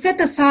if we set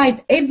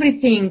aside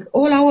everything,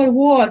 all our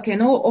work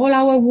and all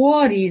our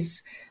worries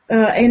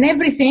and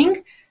everything,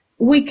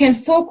 we can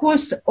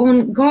focus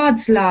on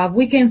God's love.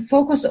 We can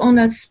focus on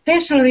a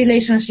special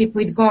relationship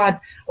with God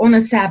on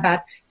a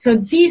Sabbath. So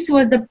this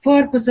was the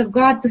purpose of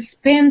God, to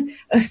spend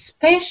a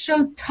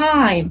special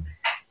time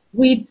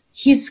with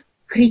his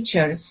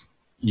creatures.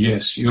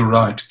 Yes, you're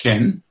right,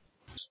 Ken.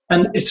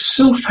 And it's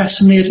so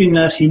fascinating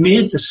that he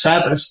made the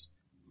Sabbath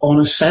on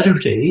a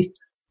Saturday.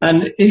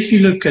 And if you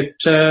look at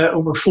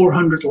over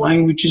 400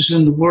 languages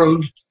in the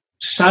world,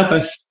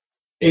 Sabbath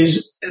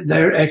is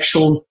their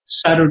actual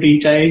Saturday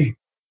day.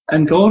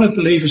 And God, I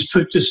believe, has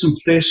put this in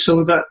place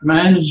so that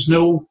man there's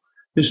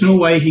no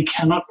way he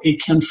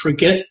can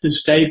forget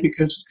this day,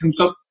 because it comes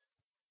up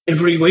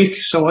every week.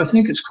 So I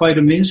think it's quite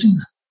amazing.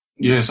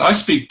 Yes, I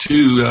speak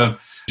two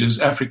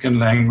African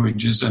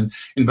languages, and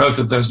in both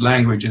of those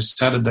languages,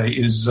 Saturday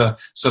is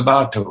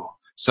Sabbato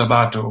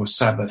or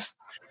Sabbath.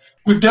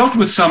 We've dealt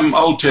with some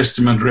Old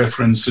Testament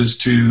references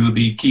to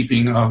the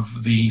keeping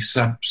of the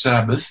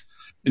Sabbath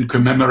in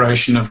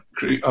commemoration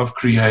of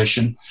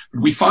creation.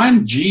 We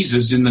find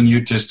Jesus in the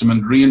New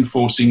Testament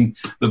reinforcing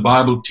the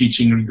Bible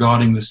teaching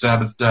regarding the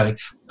Sabbath day.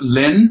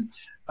 Len,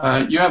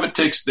 you have a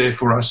text there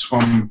for us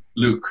from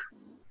Luke.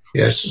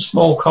 Yes, a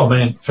small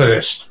comment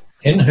first.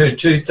 In her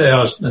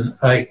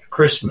 2008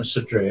 Christmas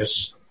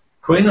address,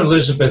 Queen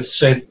Elizabeth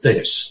said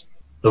this: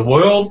 "The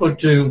world would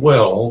do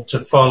well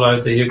to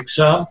follow the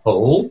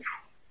example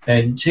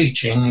and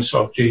teachings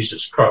of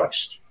Jesus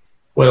Christ."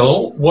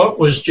 Well, what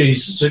was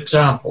Jesus'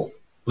 example?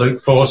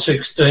 Luke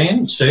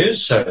 4:16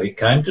 says, "So he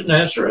came to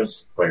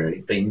Nazareth, where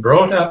he'd been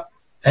brought up,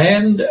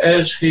 and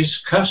as his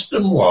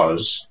custom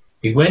was,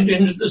 he went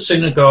into the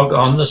synagogue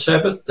on the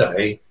Sabbath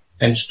day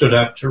and stood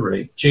up to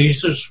read."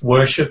 Jesus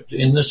worshipped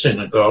in the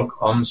synagogue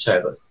on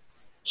Sabbath.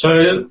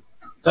 So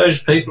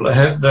those people who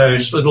have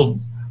those little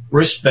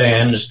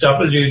wristbands,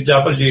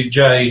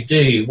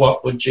 WWJD,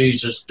 what would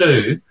Jesus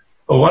do?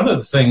 Well, one of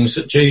the things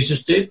that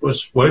Jesus did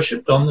was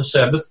worshipped on the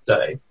Sabbath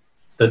day,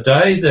 the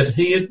day that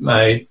he had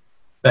made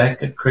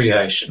back at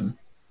creation.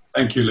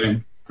 Thank you,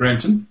 Len.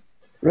 Brenton?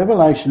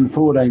 Revelation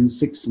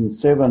 14:6 and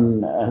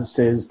 7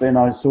 says, "Then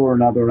I saw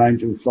another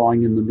angel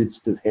flying in the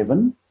midst of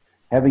heaven,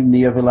 having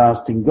the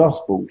everlasting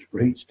gospel to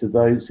preach to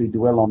those who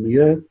dwell on the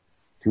earth,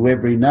 to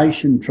every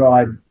nation,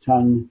 tribe,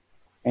 tongue,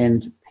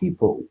 and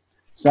people,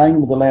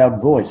 saying with a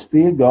loud voice,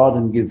 Fear God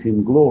and give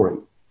him glory.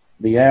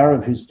 The hour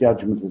of his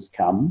judgment has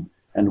come,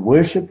 and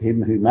worship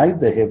him who made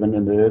the heaven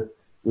and earth,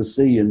 the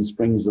sea and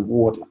springs of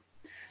water."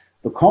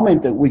 The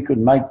comment that we could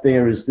make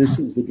there is this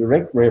is a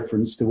direct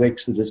reference to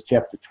Exodus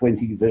chapter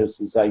 20,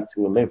 verses 8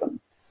 to 11.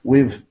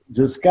 We've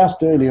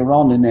discussed earlier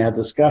on in our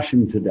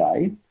discussion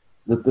today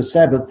that the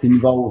Sabbath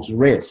involves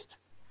rest.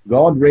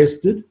 God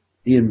rested,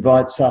 he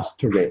invites us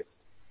to rest.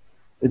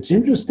 It's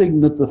interesting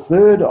that the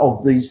third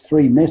of these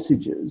three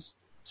messages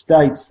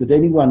states that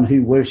anyone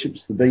who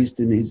worships the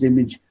beast in his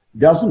image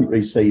doesn't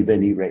receive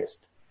any rest.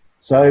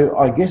 So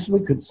I guess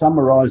we could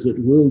summarize it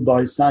well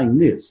by saying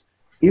this: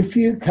 if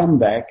you come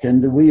back,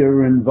 and we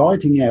are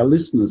inviting our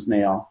listeners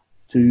now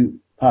to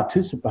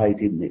participate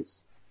in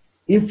this,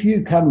 if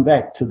you come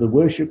back to the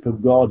worship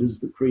of God as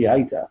the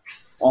Creator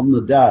on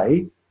the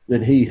day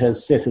that he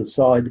has set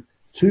aside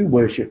to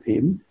worship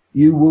him,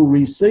 you will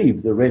receive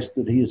the rest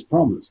that he has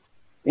promised.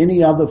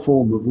 Any other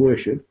form of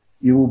worship,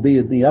 you will be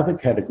in the other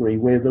category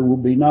where there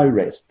will be no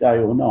rest, day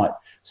or night.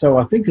 So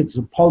I think it's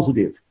a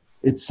positive.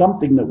 It's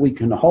something that we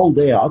can hold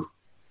out,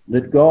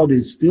 that God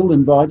is still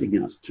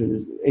inviting us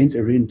to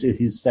enter into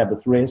his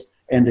Sabbath rest,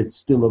 and it's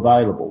still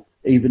available,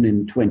 even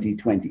in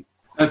 2020.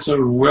 That's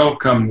a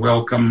welcome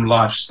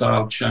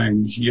lifestyle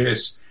change,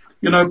 yes.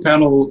 You know,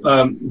 panel,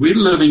 we're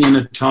living in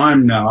a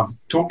time now,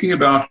 talking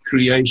about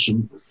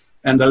creation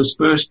and those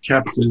first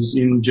chapters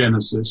in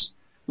Genesis.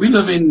 We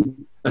live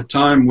in a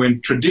time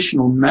when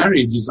traditional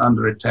marriage is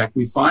under attack.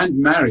 We find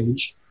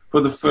marriage for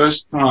the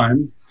first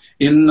time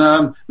in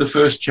the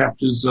first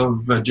chapters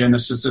of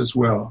Genesis as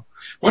well.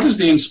 What does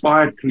the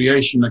inspired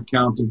creation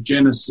account of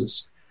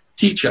Genesis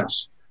teach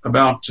us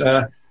about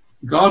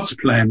God's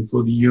plan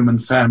for the human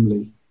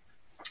family?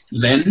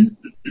 Len?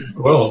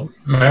 Well,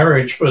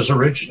 marriage was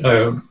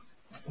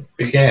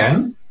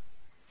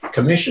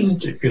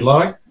commissioned, if you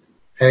like,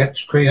 at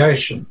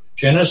creation.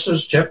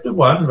 Genesis chapter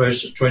 1,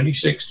 verses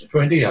 26 to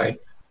 28.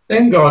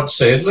 Then God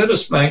said, let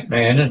us make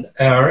man in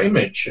our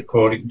image,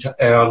 according to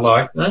our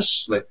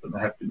likeness. Let them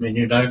have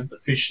dominion over the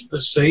fish of the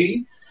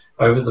sea,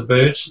 over the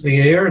birds of the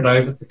air, and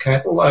over the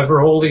cattle,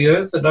 over all the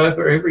earth, and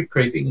over every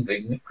creeping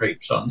thing that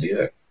creeps on the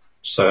earth.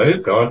 So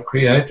God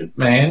created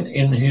man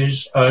in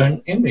his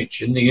own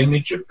image. In the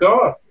image of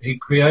God, he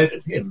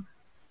created him.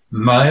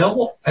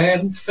 Male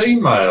and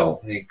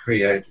female, he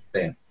created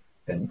them.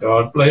 And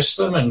God blessed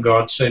them, and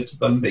God said to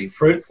them, be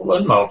fruitful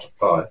and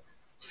multiply.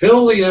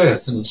 Fill the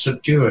earth and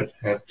subdue it.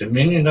 Have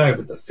dominion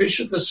over the fish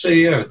of the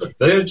sea, over the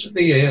birds of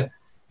the air,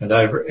 and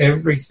over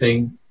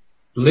everything,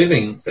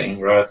 living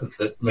thing rather,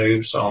 that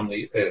moves on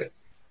the earth.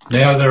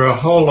 Now, there are a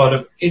whole lot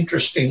of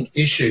interesting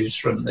issues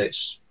from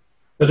this,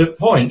 but it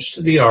points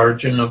to the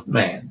origin of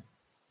man.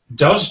 It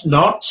does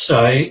not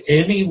say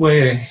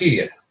anywhere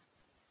here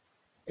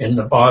in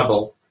the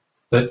Bible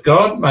that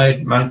God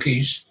made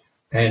monkeys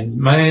and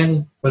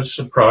man was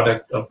the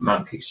product of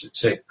monkeys. It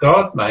said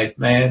God made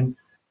man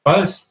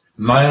both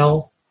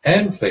male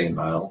and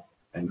female,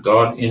 and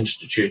God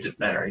instituted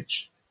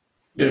marriage.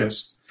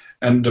 Yes.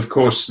 And of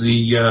course,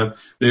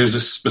 there's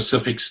a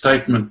specific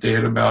statement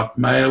there about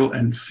male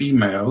and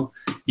female.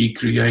 He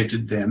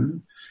created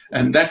them.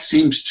 And that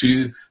seems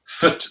to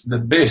fit the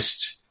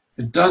best.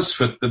 It does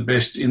fit the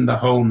best in the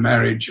whole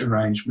marriage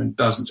arrangement,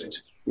 doesn't it?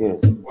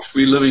 Yes.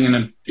 We're living in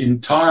an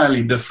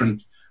entirely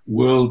different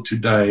world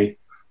today,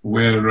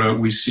 where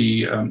we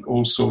see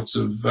all sorts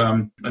of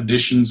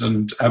additions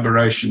and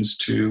aberrations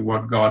to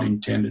what God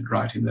intended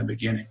right in the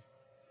beginning.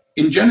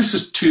 In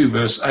Genesis 2,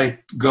 verse 8,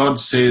 God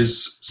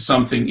says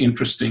something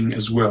interesting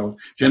as well.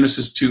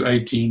 Genesis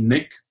 2:18,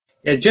 Nick?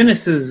 Yeah,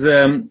 Genesis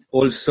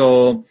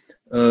also,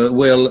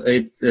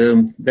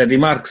 the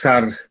remarks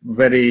are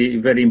very,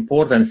 very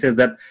important. It says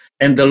that,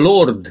 and the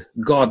Lord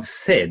God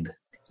said,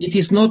 it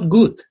is not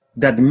good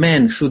that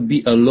man should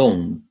be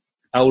alone.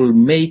 I will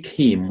make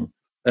him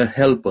a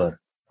helper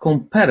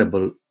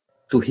comparable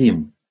to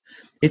him.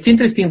 It's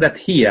interesting that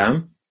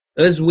here,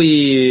 as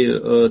we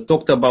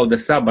talked about the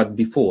Sabbath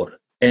before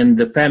and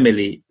the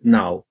family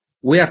now,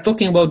 we are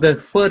talking about the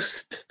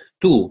first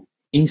two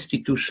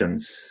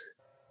institutions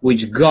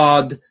which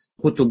God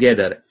put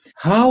together.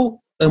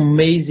 How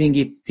amazing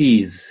it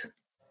is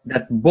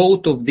that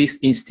both of these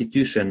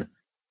institutions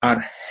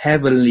are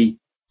heavily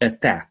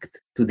attacked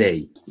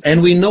today.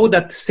 And we know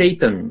that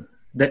Satan,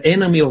 the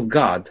enemy of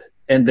God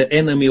and the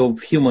enemy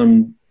of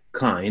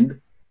humankind,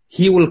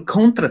 he will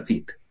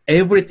counterfeit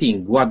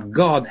everything what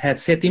God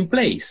has set in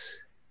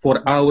place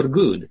for our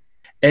good.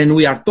 And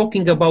we are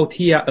talking about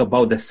here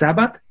about the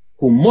Sabbath,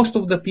 who most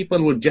of the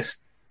people will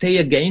just stay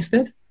against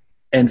it,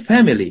 and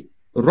family.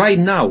 Right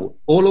now,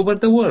 all over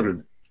the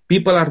world,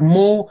 people are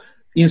more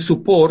in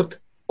support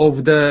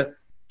of the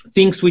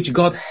things which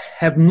God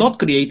have not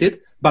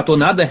created, but on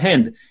the other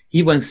hand, he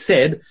even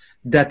said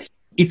that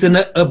it's an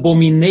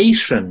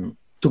abomination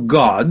to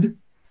God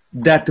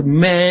that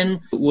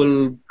man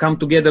will come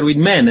together with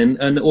man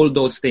and all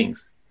those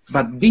things.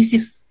 But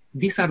these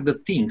are the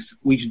things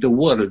which the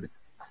world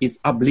is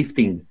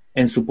uplifting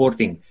and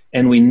supporting.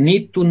 And we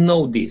need to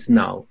know this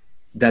now,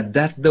 that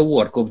that's the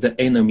work of the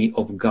enemy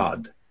of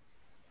God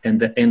and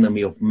the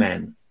enemy of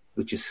man,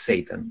 which is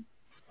Satan.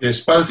 Yes,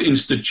 both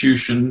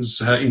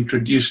institutions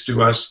introduced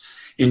to us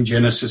in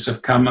Genesis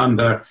have come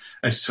under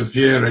a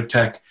severe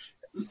attack.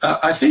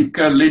 I think,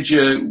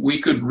 Lydia,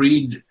 we could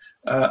read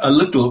a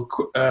little,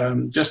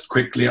 just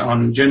quickly,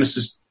 on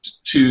Genesis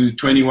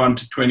 2:21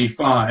 to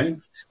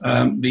 25,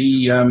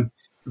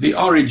 the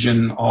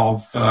origin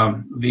of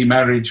the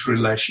marriage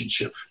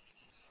relationship.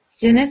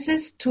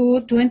 Genesis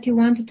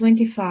 2:21 to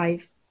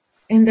 25.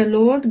 And the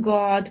Lord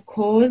God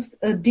caused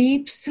a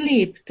deep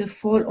sleep to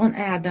fall on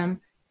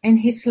Adam, and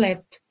he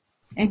slept.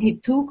 And he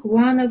took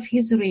one of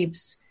his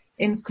ribs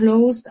and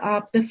closed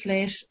up the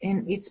flesh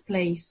in its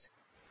place.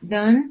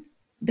 Then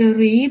the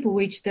rib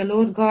which the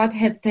Lord God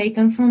had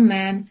taken from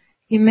man,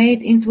 he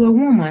made into a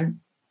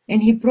woman,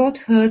 and he brought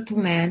her to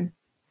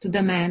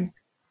the man.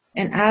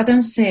 And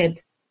Adam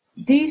said,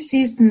 this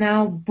is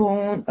now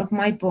bone of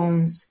my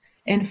bones,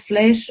 and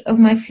flesh of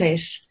my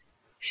flesh.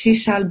 She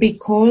shall be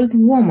called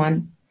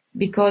woman,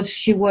 because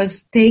she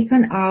was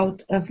taken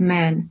out of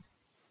man.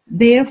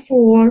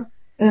 Therefore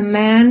a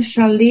man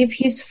shall leave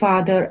his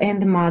father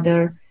and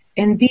mother,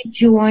 and be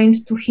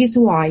joined to his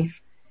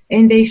wife,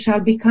 and they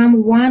shall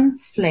become one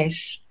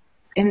flesh.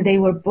 And they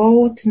were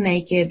both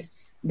naked,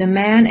 the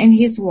man and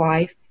his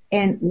wife,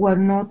 and were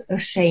not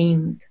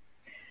ashamed.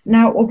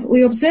 Now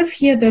we observe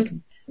here that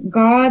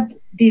God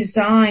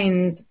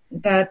designed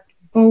that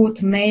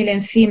both male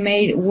and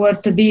female were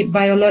to be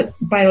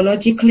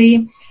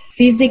biologically,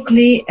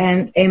 physically,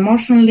 and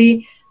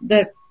emotionally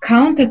the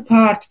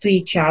counterpart to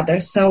each other.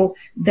 So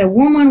the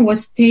woman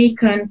was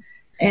taken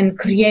and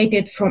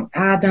created from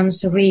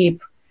Adam's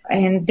rib,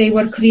 and they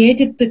were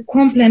created to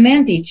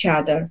complement each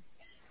other.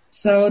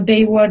 So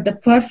they were the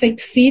perfect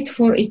fit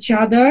for each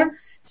other,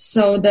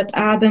 so that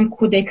Adam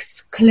could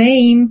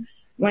exclaim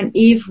when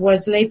Eve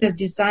was later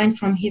designed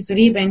from his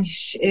rib, and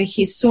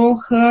he saw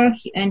her,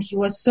 and he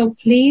was so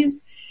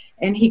pleased,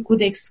 and he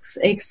could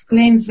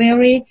exclaim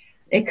very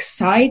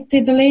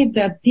excitedly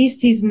that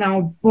this is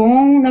now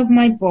bone of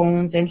my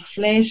bones and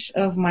flesh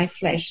of my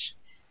flesh.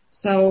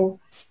 So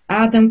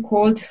Adam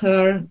called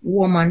her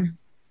woman.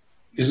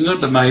 Isn't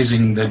it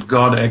amazing that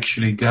God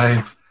actually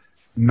gave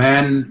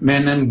men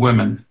and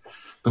women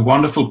the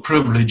wonderful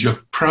privilege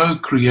of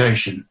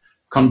procreation,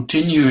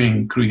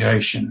 continuing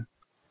creation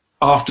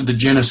after the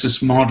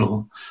Genesis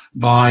model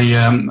by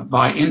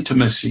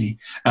intimacy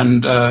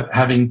and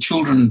having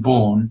children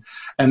born,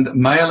 and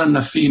male and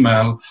a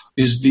female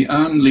is the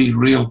only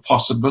real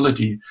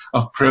possibility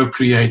of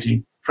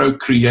procreating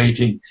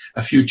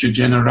future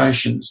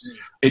generations.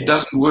 It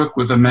doesn't work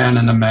with a man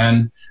and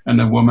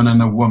a woman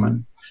and a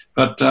woman.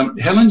 But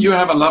Helen, you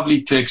have a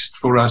lovely text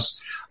for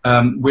us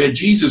where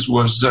Jesus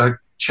was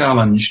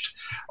challenged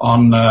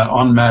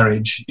on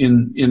marriage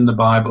in the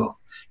Bible,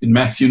 in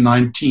Matthew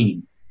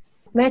 19.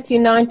 Matthew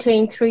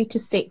 19,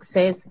 3-6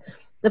 says,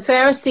 "The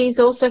Pharisees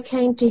also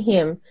came to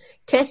him,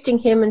 testing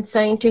him and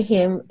saying to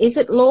him, 'Is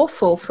it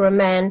lawful for a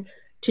man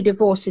to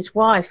divorce his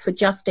wife for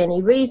just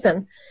any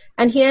reason?'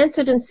 And he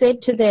answered and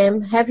said to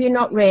them, 'Have you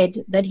not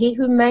read that he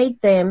who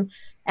made them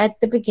at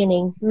the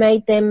beginning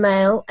made them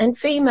male and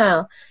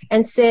female,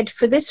 and said,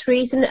 For this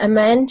reason a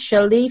man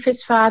shall leave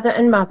his father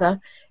and mother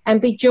and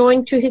be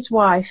joined to his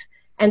wife,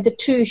 and the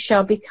two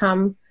shall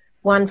become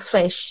one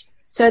flesh.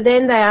 So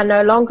then they are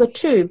no longer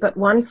two, but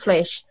one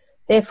flesh.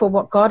 Therefore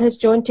what God has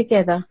joined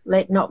together,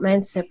 let not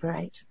man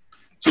separate.'"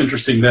 It's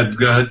interesting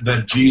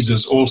that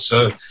Jesus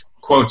also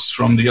quotes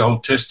from the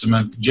Old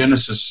Testament,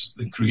 Genesis,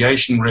 the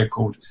creation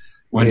record,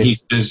 when he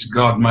says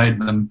God made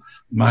them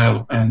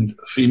male and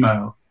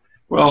female.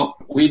 Well,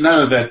 we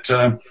know that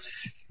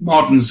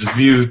moderns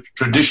view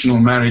traditional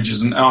marriage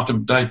as an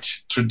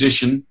out-of-date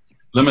tradition,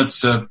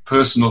 limits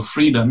personal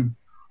freedom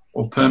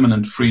or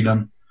permanent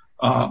freedom.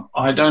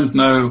 I don't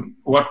know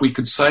what we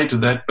could say to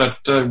that, but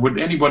would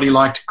anybody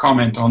like to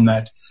comment on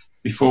that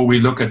before we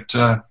look at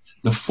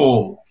the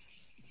fall?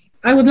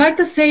 I would like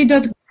to say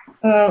that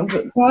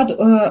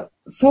God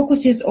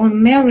focuses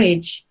on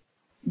marriage,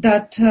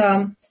 that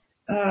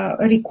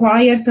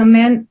requires a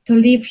man to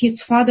leave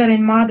his father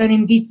and mother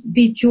and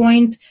be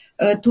joined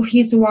to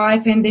his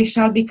wife, and they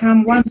shall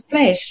become one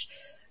flesh.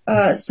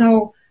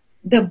 So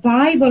the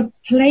Bible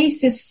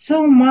places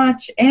so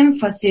much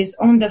emphasis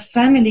on the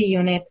family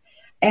unit,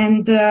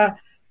 and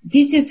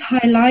this is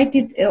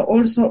highlighted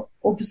also,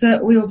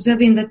 we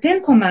observe in the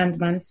Ten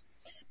Commandments.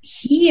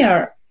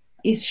 Here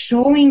is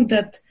showing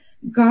that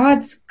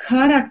God's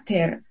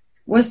character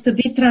was to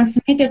be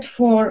transmitted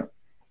for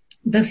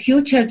the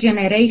future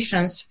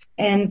generations.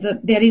 And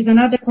there is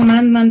another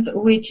commandment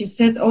which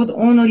says,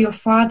 honor your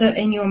father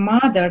and your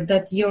mother,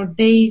 that your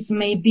days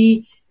may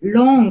be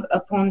long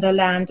upon the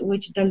land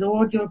which the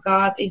Lord your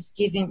God is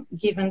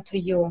given to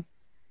you.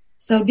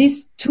 So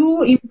these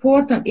two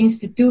important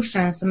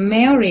institutions,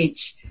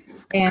 marriage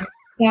and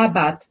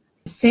Sabbath,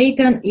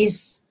 Satan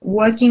is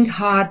working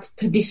hard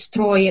to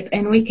destroy it,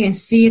 and we can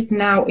see it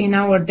now in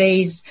our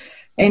days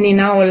and in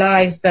our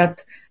lives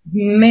that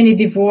many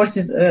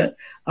divorces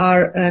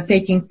are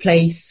taking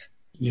place.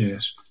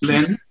 Yes.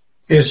 Len?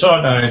 Yes,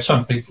 I know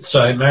some people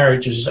say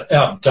marriage is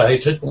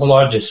outdated. Well,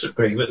 I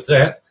disagree with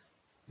that.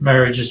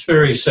 Marriage is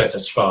very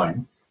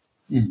satisfying.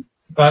 Mm.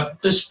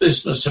 But this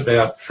business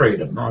about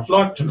freedom, I'd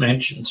like to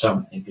mention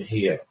something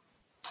here.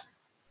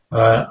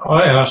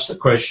 I asked the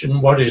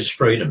question, what is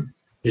freedom?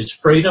 Is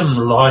freedom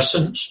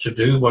license to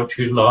do what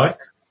you like?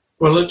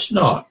 Well, it's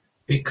not,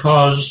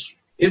 because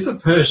if a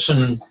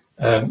person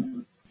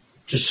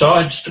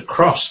decides to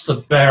cross the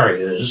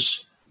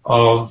barriers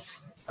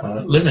of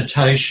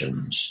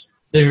limitations,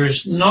 there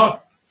is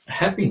not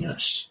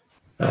happiness.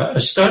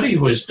 A study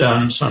was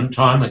done some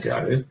time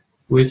ago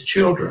with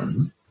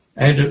children,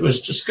 and it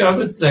was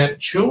discovered that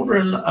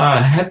children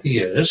are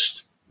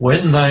happiest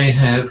when they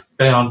have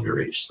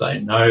boundaries. They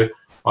know,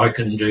 I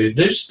can do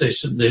this,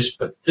 this, and this,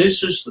 but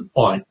this is the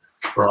point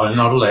where I'm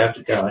not allowed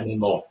to go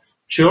anymore.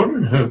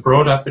 Children who are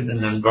brought up in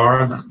an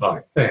environment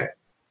like that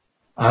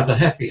are the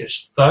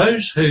happiest.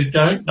 Those who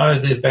don't know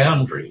their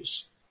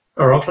boundaries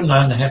are often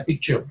unhappy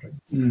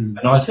children. Mm.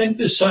 And I think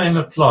the same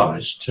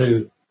applies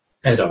to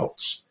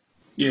adults.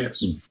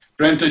 Yes.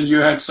 Brenton,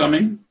 you had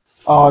something?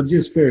 Oh,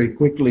 just very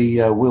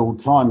quickly, Will,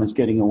 time is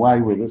getting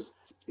away with us.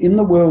 In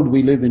the world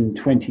we live in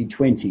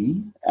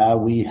 2020,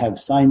 we have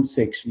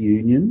same-sex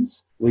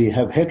unions, we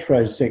have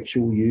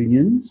heterosexual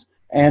unions,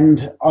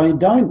 and I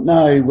don't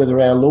know whether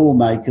our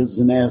lawmakers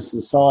in our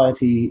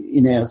society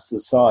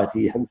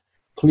have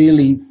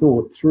clearly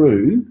thought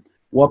through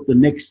what the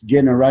next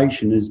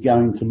generation is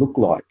going to look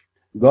like.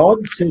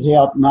 God set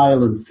out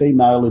male and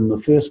female in the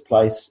first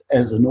place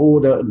as an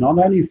order, not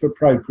only for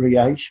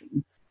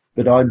procreation,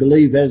 but I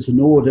believe as an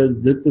order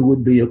that there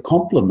would be a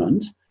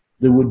complement,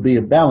 there would be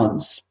a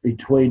balance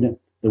between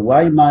the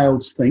way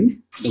males think,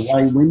 the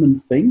way women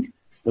think,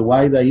 the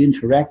way they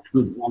interact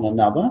with one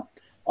another.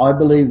 I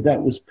believe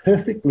that was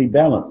perfectly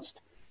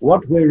balanced.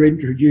 What we're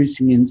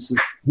introducing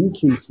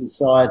into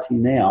society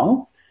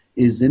now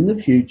is in the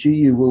future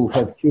you will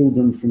have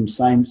children from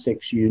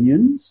same-sex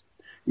unions,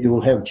 You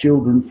will have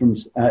children from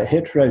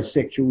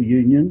heterosexual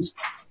unions.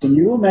 Can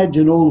you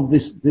imagine all of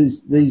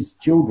these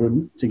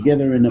children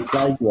together in a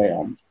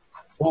playground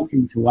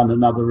talking to one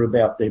another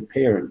about their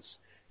parents?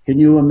 Can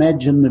you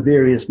imagine the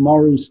various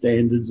moral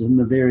standards and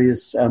the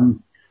various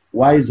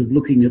ways of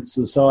looking at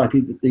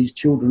society that these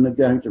children are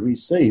going to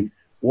receive?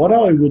 What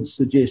I would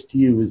suggest to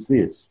you is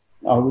this.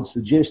 I would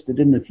suggest that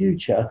in the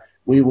future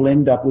we will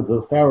end up with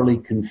a thoroughly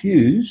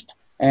confused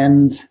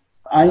and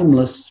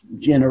aimless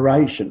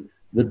generation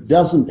that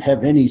doesn't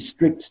have any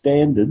strict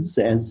standards,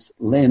 as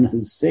Len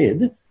has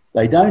said.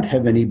 They don't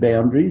have any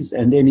boundaries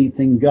and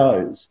anything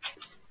goes.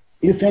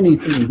 If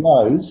anything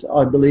goes,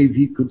 I believe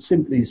you could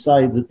simply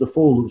say that the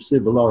fall of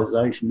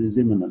civilization is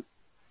imminent.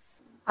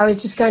 I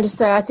was just going to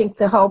say, I think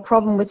the whole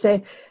problem with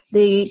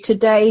the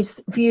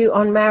today's view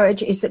on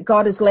marriage is that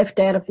God is left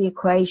out of the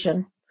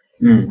equation.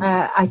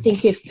 I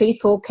think if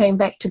people came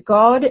back to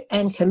God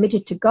and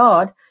committed to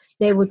God,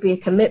 there would be a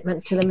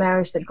commitment to the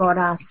marriage that God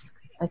asks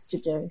us to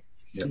do.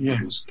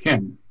 Yes,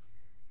 Ken.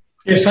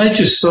 Yes, I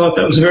just thought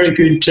that was a very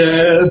good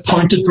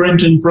point that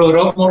Brendan brought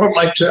up. What I'd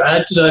like to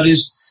add to that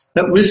is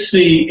that with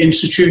the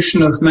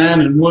institution of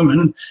man and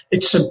woman,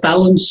 it's a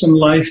balance in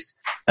life,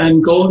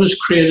 and God has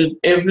created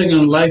everything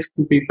in life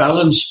to be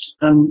balanced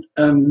and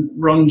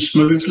run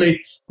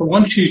smoothly. But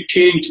once you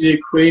change the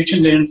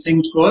equation, then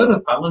things go out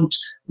of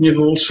balance and you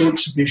have all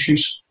sorts of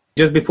issues.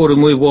 Just before we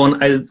move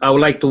on, I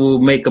would like to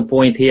make a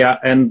point here,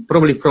 and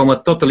probably from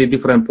a totally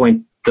different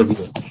point of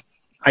view.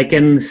 I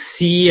can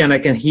see and I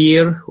can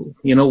hear,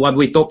 what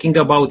we're talking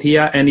about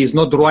here, and it's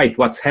not right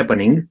what's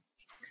happening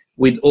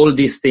with all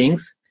these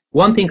things.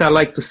 One thing I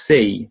like to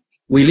say,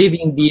 we live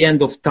in the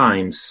end of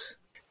times,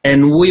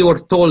 and we were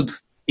told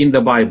in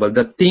the Bible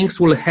that things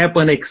will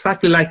happen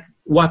exactly like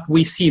what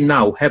we see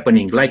now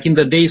happening, like in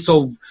the days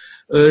of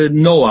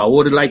Noah,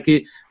 or like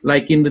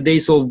in the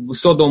days of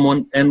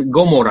Sodom and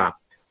Gomorrah.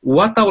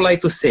 What I would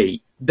like to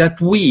say, that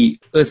we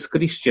as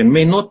Christians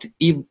may not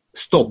even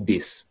stop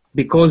this,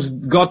 because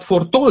God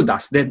foretold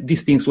us that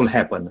these things will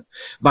happen.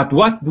 But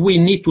what we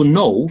need to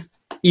know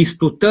is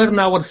to turn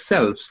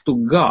ourselves to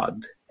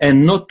God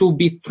and not to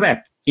be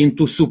trapped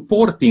into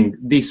supporting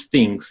these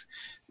things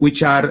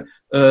which are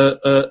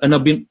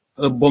an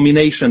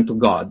abomination to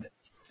God.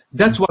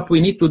 That's what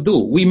we need to do.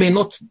 We may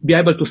not be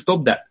able to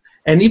stop that.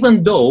 And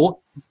even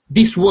though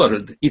this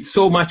world is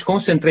so much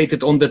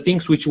concentrated on the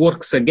things which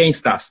works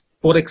against us,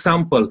 for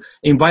example,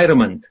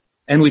 environment,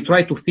 and we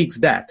try to fix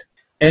that,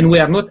 and we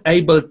are not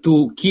able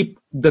to keep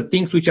the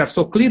things which are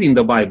so clear in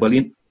the Bible,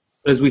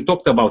 as we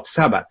talked about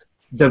Sabbath,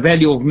 the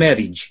value of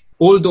marriage,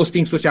 all those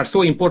things which are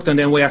so important,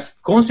 and we are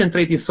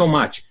concentrating so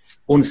much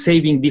on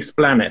saving this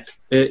planet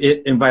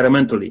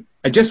environmentally.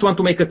 I just want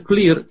to make a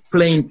clear,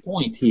 plain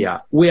point here.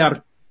 We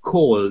are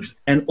called,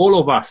 and all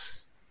of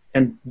us,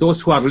 and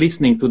those who are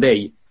listening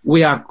today,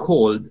 we are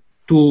called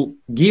to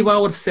give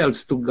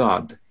ourselves to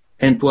God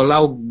and to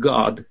allow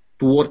God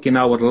to work in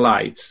our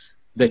lives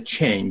the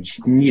change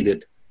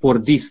needed for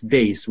these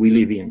days we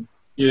live in.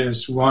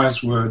 Yes,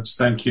 wise words.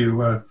 Thank you.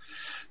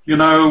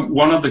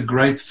 One of the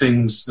great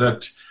things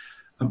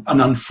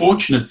an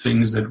unfortunate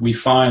things that we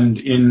find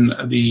in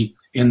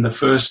the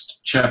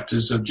first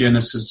chapters of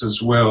Genesis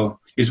as well,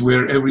 is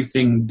where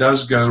everything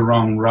does go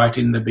wrong right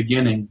in the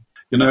beginning.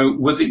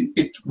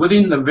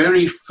 Within the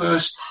very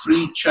first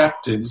 3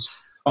 chapters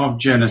of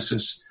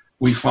Genesis,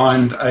 we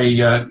find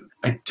a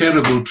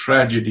terrible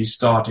tragedy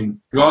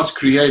starting. God's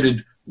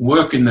created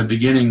work in the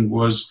beginning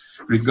was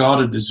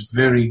regarded as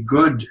very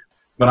good,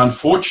 but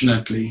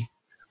unfortunately,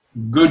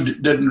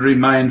 good didn't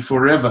remain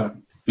forever,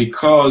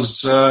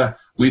 because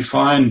we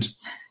find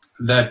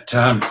that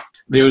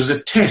there was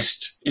a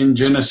test in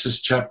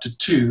Genesis chapter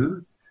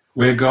 2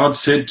 where God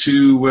said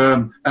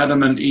to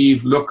Adam and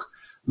Eve, look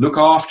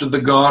after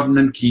the garden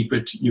and keep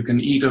it. You can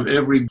eat of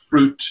every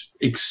fruit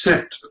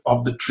except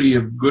of the tree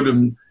of good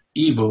and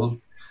evil.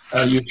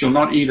 You shall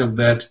not eat of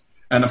that.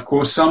 And of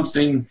course,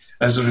 something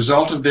as a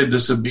result of their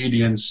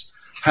disobedience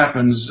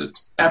happens.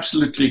 It's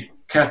absolutely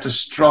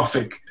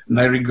catastrophic. And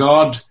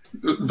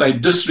they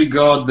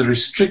disregard the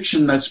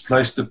restriction that's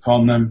placed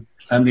upon them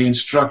and the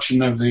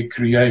instruction of the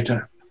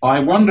Creator. I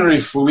wonder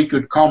if we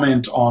could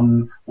comment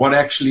on what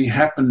actually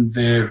happened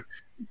there,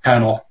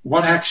 panel.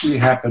 What actually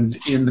happened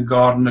in the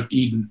Garden of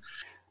Eden?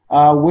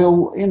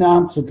 Well, in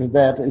answer to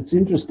that, it's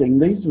interesting.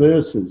 These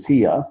verses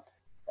here,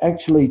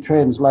 actually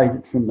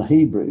translated from the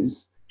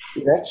Hebrews,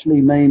 it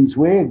actually means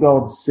where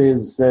God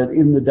says that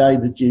in the day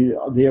that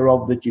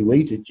you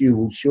eat it, you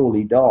will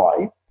surely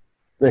die.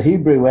 The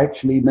Hebrew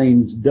actually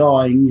means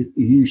dying,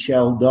 you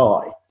shall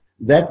die.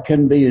 That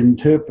can be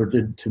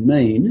interpreted to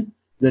mean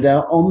that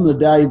on the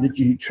day that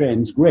you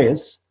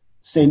transgress,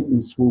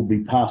 sentence will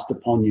be passed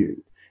upon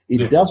you.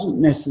 It doesn't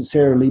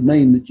necessarily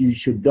mean that you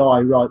should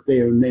die right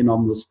there and then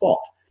on the spot.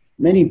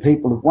 Many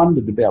people have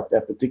wondered about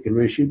that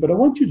particular issue, but I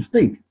want you to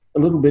think a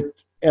little bit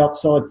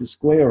outside the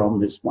square on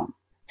this one.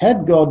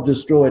 Had God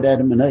destroyed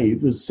Adam and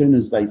Eve as soon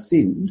as they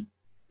sinned,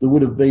 there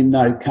would have been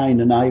no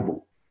Cain and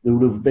Abel. There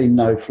would have been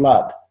no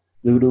flood.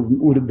 There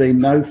would have been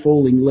no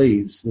falling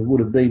leaves. There would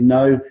have been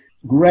no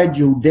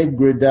gradual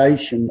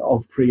degradation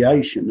of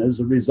creation as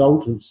a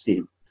result of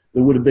sin.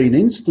 There would have been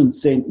instant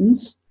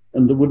sentence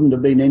and there wouldn't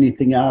have been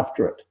anything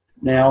after it.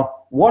 Now,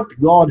 what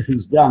God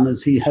has done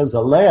is he has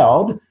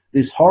allowed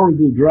this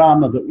horrible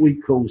drama that we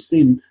call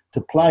sin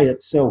to play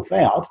itself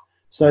out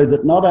so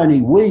that not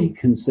only we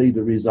can see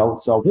the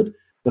results of it,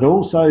 but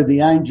also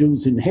the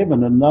angels in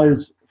heaven and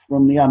those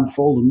from the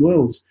unfallen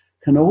worlds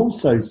can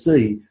also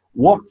see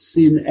what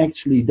sin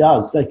actually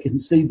does. They can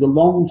see the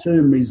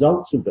long-term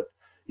results of it.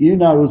 You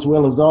know as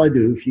well as I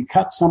do, if you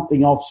cut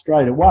something off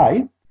straight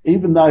away,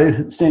 even though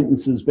the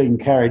sentence has been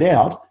carried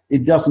out,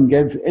 it doesn't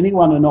give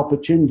anyone an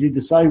opportunity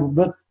to say,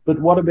 but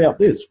what about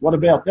this? What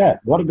about that?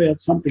 What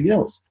about something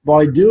else?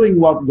 By doing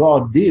what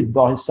God did,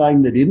 by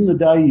saying that in the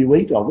day you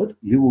eat of it,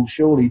 you will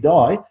surely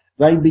die,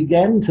 they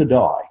began to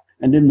die.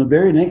 And in the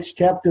very next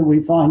chapter,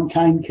 we find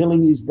Cain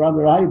killing his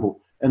brother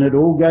Abel, and it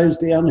all goes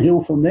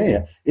downhill from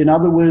there. In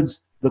other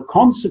words, the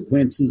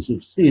consequences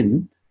of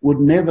sin would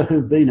never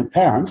have been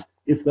apparent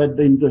if they'd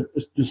been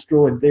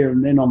destroyed there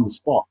and then on the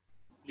spot.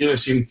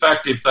 Yes, in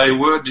fact, if they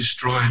were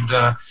destroyed,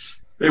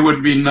 there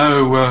would be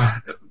no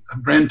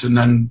Brenton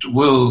and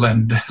Will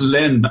and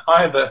Len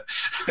either.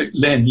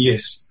 Len,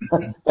 yes.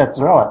 That's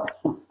right.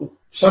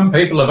 Some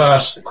people have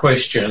asked the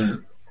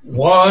question,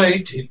 why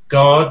did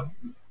God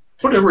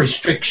put a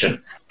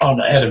restriction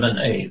on Adam and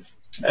Eve?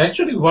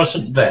 Actually, it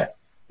wasn't that.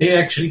 He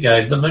actually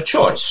gave them a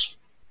choice.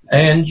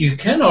 And you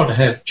cannot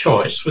have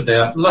choice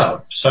without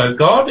love. So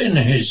God, in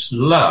his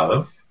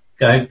love,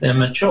 gave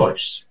them a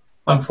choice.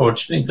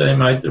 Unfortunately, they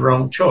made the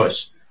wrong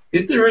choice.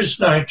 If there is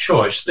no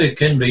choice, there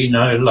can be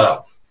no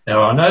love.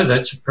 Now, I know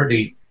that's a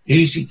pretty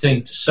easy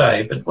thing to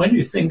say, but when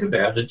you think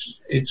about it,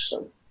 it's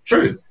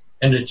true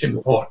and it's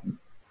important.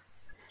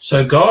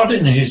 So God,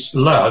 in his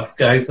love,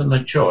 gave them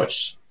a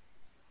choice.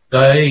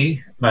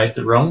 They made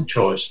the wrong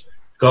choice.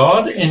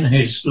 God, in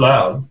his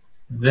love,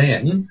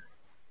 then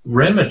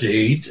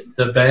remedied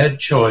the bad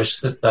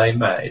choice that they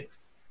made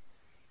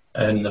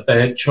and the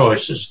bad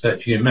choices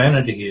that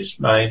humanity has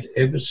made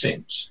ever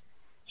since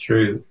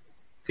through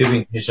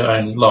giving his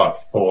own life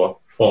for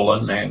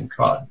fallen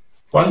mankind.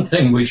 One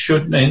thing we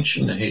should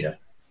mention here,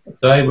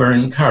 they were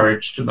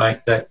encouraged to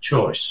make that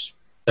choice,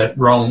 that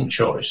wrong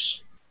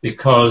choice,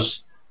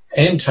 because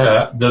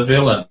enter the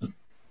villain.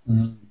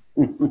 And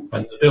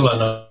the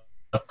villain,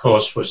 of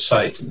course, was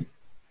Satan.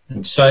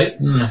 And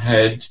Satan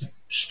had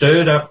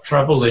stirred up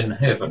trouble in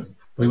heaven.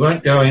 We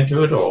won't go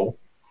into it all.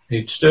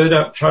 He'd stirred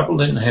up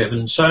trouble in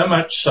heaven, so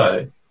much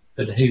so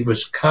that he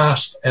was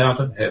cast out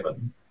of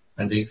heaven,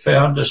 and he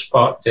found a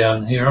spot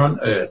down here on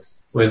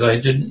earth where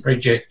they didn't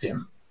reject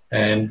him.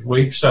 And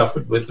we've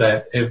suffered with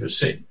that ever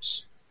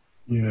since.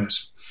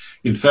 Yes.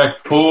 In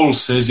fact, Paul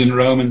says in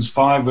Romans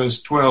 5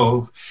 verse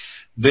 12,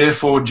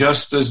 therefore,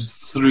 just as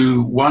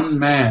through one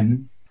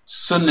man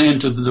sin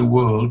entered the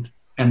world,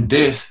 and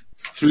death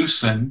through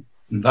sin,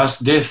 and thus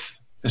death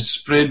has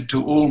spread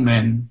to all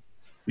men,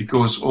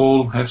 because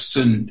all have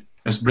sinned.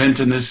 As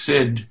Brenton has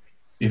said,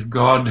 if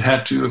God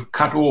had to have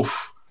cut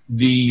off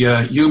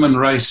the human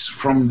race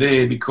from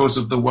there because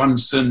of the one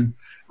sin,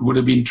 it would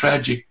have been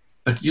tragic.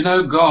 But you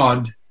know,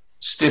 God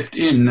stepped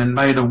in and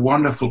made a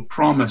wonderful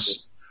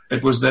promise.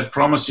 It was that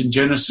promise in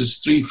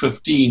Genesis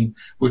 3:15,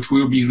 which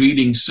we'll be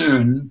reading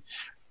soon.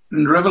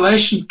 In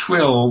Revelation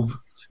 12,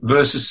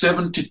 verses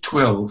 7 to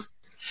 12,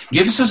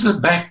 gives us a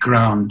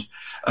background,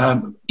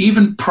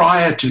 even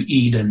prior to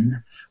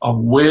Eden, of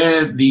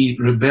where the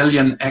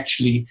rebellion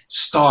actually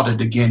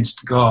started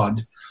against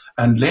God.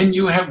 And Len,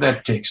 you have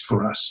that text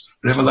for us,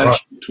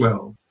 Revelation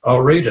 12.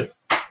 I'll read it.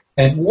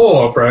 And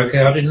war broke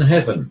out in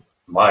heaven.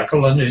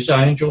 Michael and his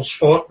angels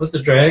fought with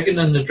the dragon,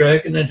 and the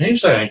dragon and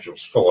his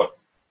angels fought.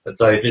 But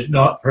they did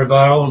not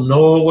prevail,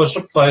 nor was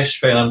a place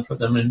found for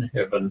them in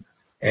heaven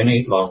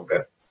any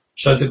longer.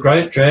 So the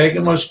great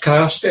dragon was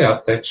cast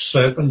out, that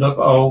serpent of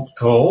old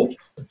called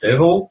the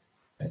devil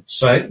and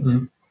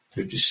Satan,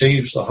 who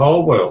deceives the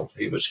whole world.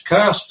 He was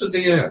cast to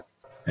the earth,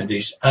 and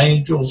his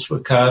angels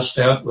were cast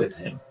out with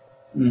him.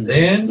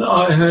 Then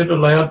I heard a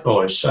loud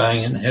voice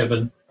saying in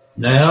heaven,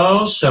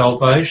 now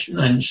salvation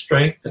and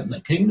strength and the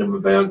kingdom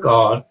of our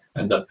God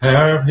and the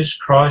power of his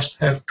Christ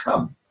have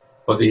come.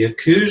 For the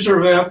accuser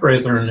of our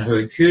brethren who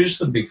accused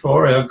them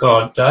before our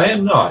God day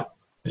and night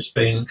has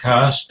been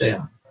cast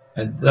down.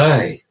 And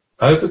they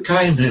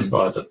overcame him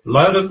by the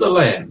blood of the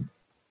Lamb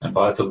and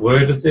by the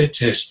word of their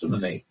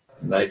testimony.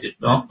 And they did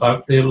not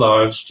love their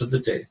lives to the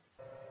death.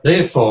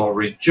 Therefore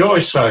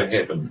rejoice, O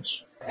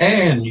heavens,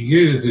 and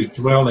you who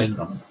dwell in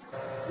them.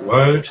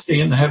 Woe to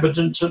the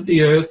inhabitants of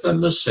the earth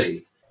and the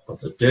sea, for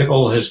the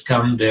devil has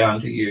come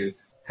down to you,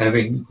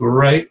 having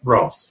great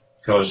wrath,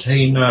 because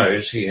he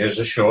knows he has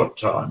a short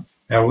time.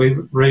 Now we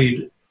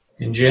read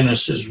in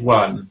Genesis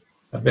 1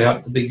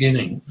 about the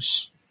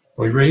beginnings.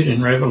 We read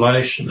in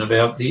Revelation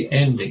about the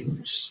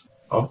endings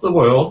of the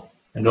world,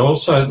 and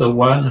also the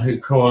one who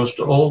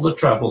caused all the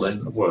trouble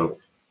in the world,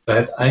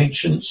 that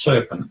ancient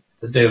serpent,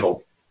 the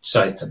devil,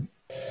 Satan.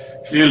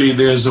 Clearly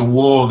there's a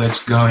war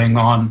that's going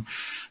on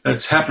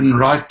that's happened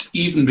right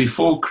even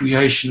before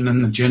creation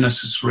in the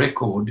Genesis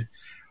record.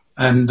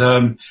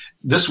 And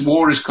this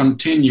war is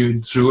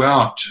continued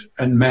throughout,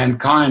 and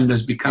mankind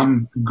has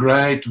become a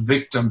great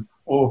victim,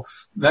 or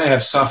they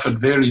have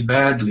suffered very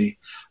badly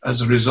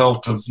as a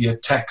result of the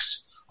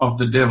attacks of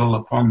the devil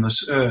upon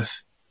this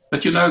earth.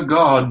 But you know,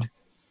 God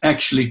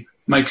actually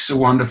makes a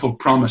wonderful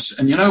promise.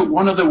 And you know,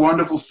 one of the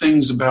wonderful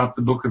things about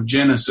the book of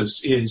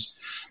Genesis is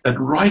that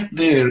right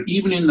there,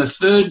 even in the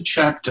 3rd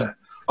chapter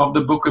of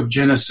the book of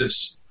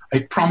Genesis,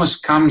 a promise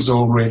comes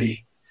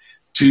already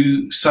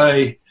to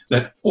say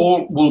that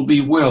all will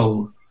be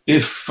well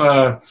if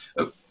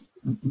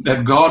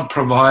that God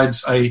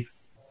provides a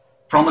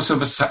promise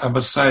of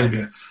a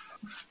Savior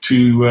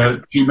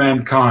to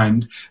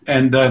mankind.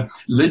 And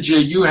Lydia,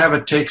 you have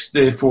a text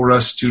there for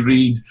us to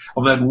read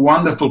of that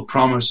wonderful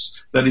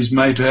promise that is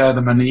made to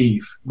Adam and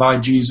Eve by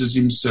Jesus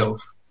himself.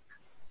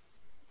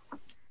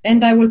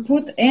 And I will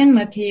put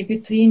enmity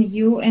between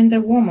you and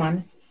the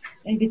woman,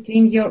 and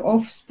between your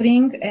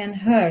offspring and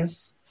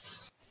hers.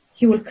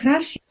 He will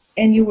crush you,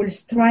 and you will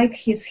strike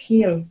his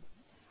heel.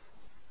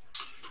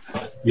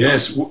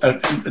 Yes,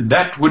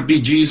 that would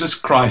be Jesus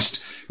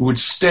Christ, who would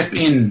step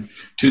in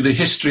to the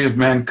history of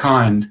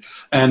mankind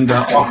and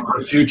offer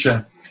a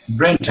future.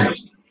 Brenton.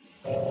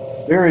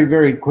 Very,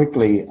 very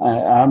quickly.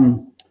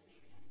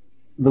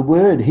 The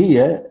word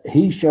here,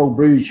 he shall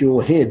bruise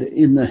your head,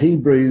 in the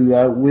Hebrew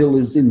will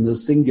is in the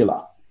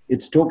singular.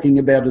 It's talking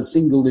about a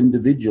single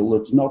individual.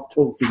 It's not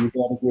talking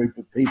about a group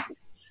of people.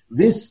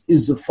 This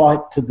is a fight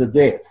to the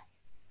death.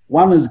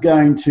 One is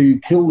going to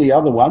kill the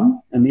other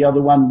one, and the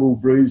other one will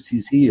bruise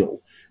his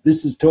heel.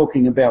 This is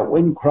talking about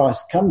when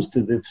Christ comes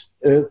to this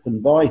earth,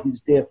 and by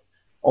his death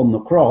on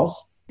the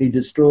cross, he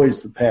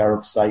destroys the power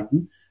of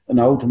Satan, and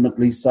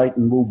ultimately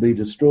Satan will be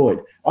destroyed.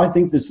 I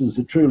think this is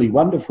a truly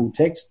wonderful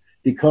text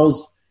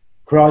because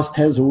Christ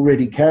has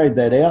already carried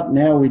that out.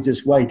 Now we're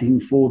just waiting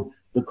for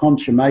the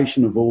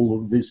consummation of all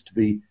of this to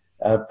be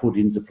put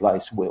into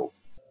place well.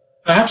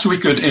 Perhaps we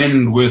could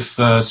end with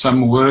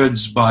some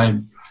words by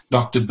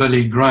Dr.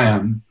 Billy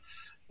Graham,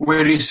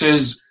 where he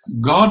says,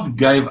 God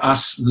gave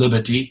us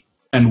liberty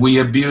and we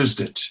abused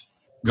it.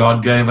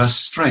 God gave us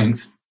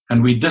strength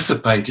and we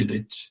dissipated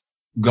it.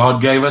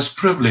 God gave us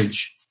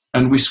privilege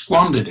and we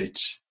squandered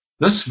it.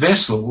 This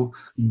vessel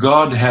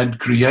God had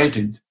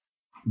created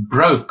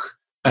broke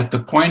at the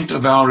point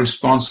of our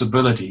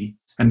responsibility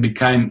and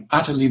became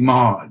utterly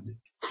marred.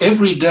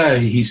 Every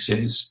day, he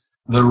says,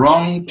 the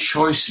wrong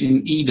choice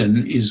in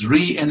Eden is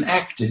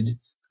reenacted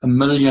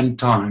 1,000,000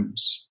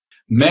 times.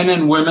 Men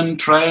and women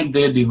trade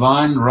their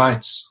divine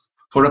rights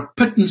for a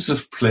pittance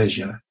of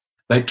pleasure.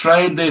 They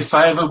trade their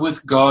favor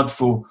with God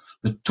for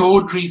the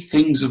tawdry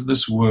things of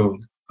this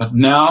world. But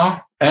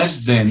now,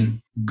 as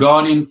then,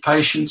 God in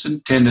patience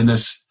and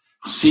tenderness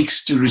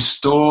seeks to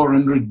restore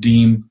and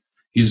redeem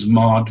his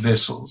marred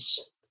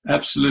vessels.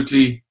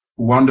 Absolutely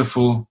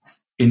wonderful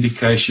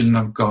indication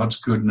of God's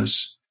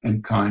goodness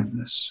and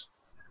kindness.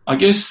 I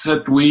guess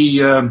that we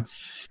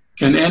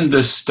can end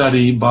this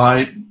study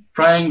by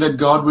praying that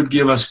God would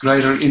give us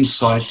greater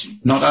insight,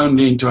 not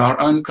only into our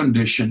own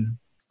condition,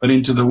 but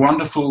into the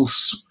wonderful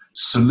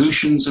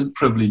solutions and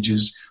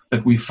privileges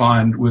that we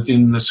find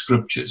within the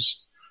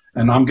Scriptures.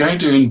 And I'm going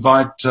to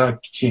invite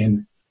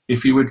Ken,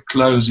 if he would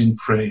close in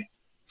prayer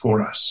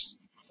for us.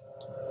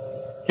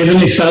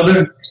 Heavenly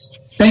Father,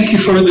 thank you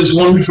for this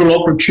wonderful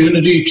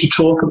opportunity to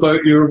talk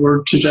about your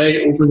word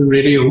today over the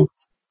radio.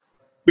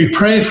 We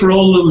pray for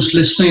all those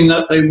listening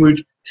that they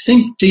would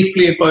think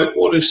deeply about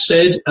what is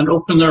said and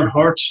open their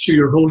hearts to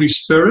your Holy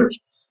Spirit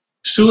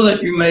so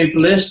that you may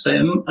bless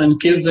them and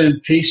give them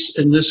peace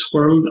in this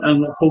world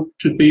and the hope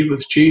to be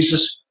with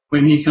Jesus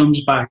when he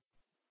comes back.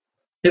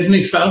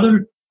 Heavenly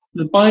Father,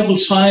 the Bible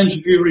signs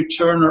of your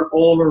return are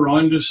all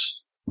around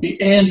us.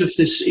 The end of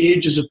this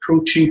age is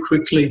approaching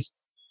quickly.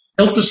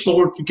 Help us,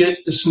 Lord, to get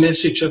this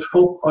message of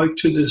hope out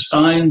to this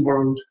dying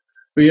world.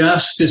 We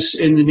ask this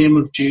in the name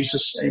of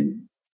Jesus. Amen.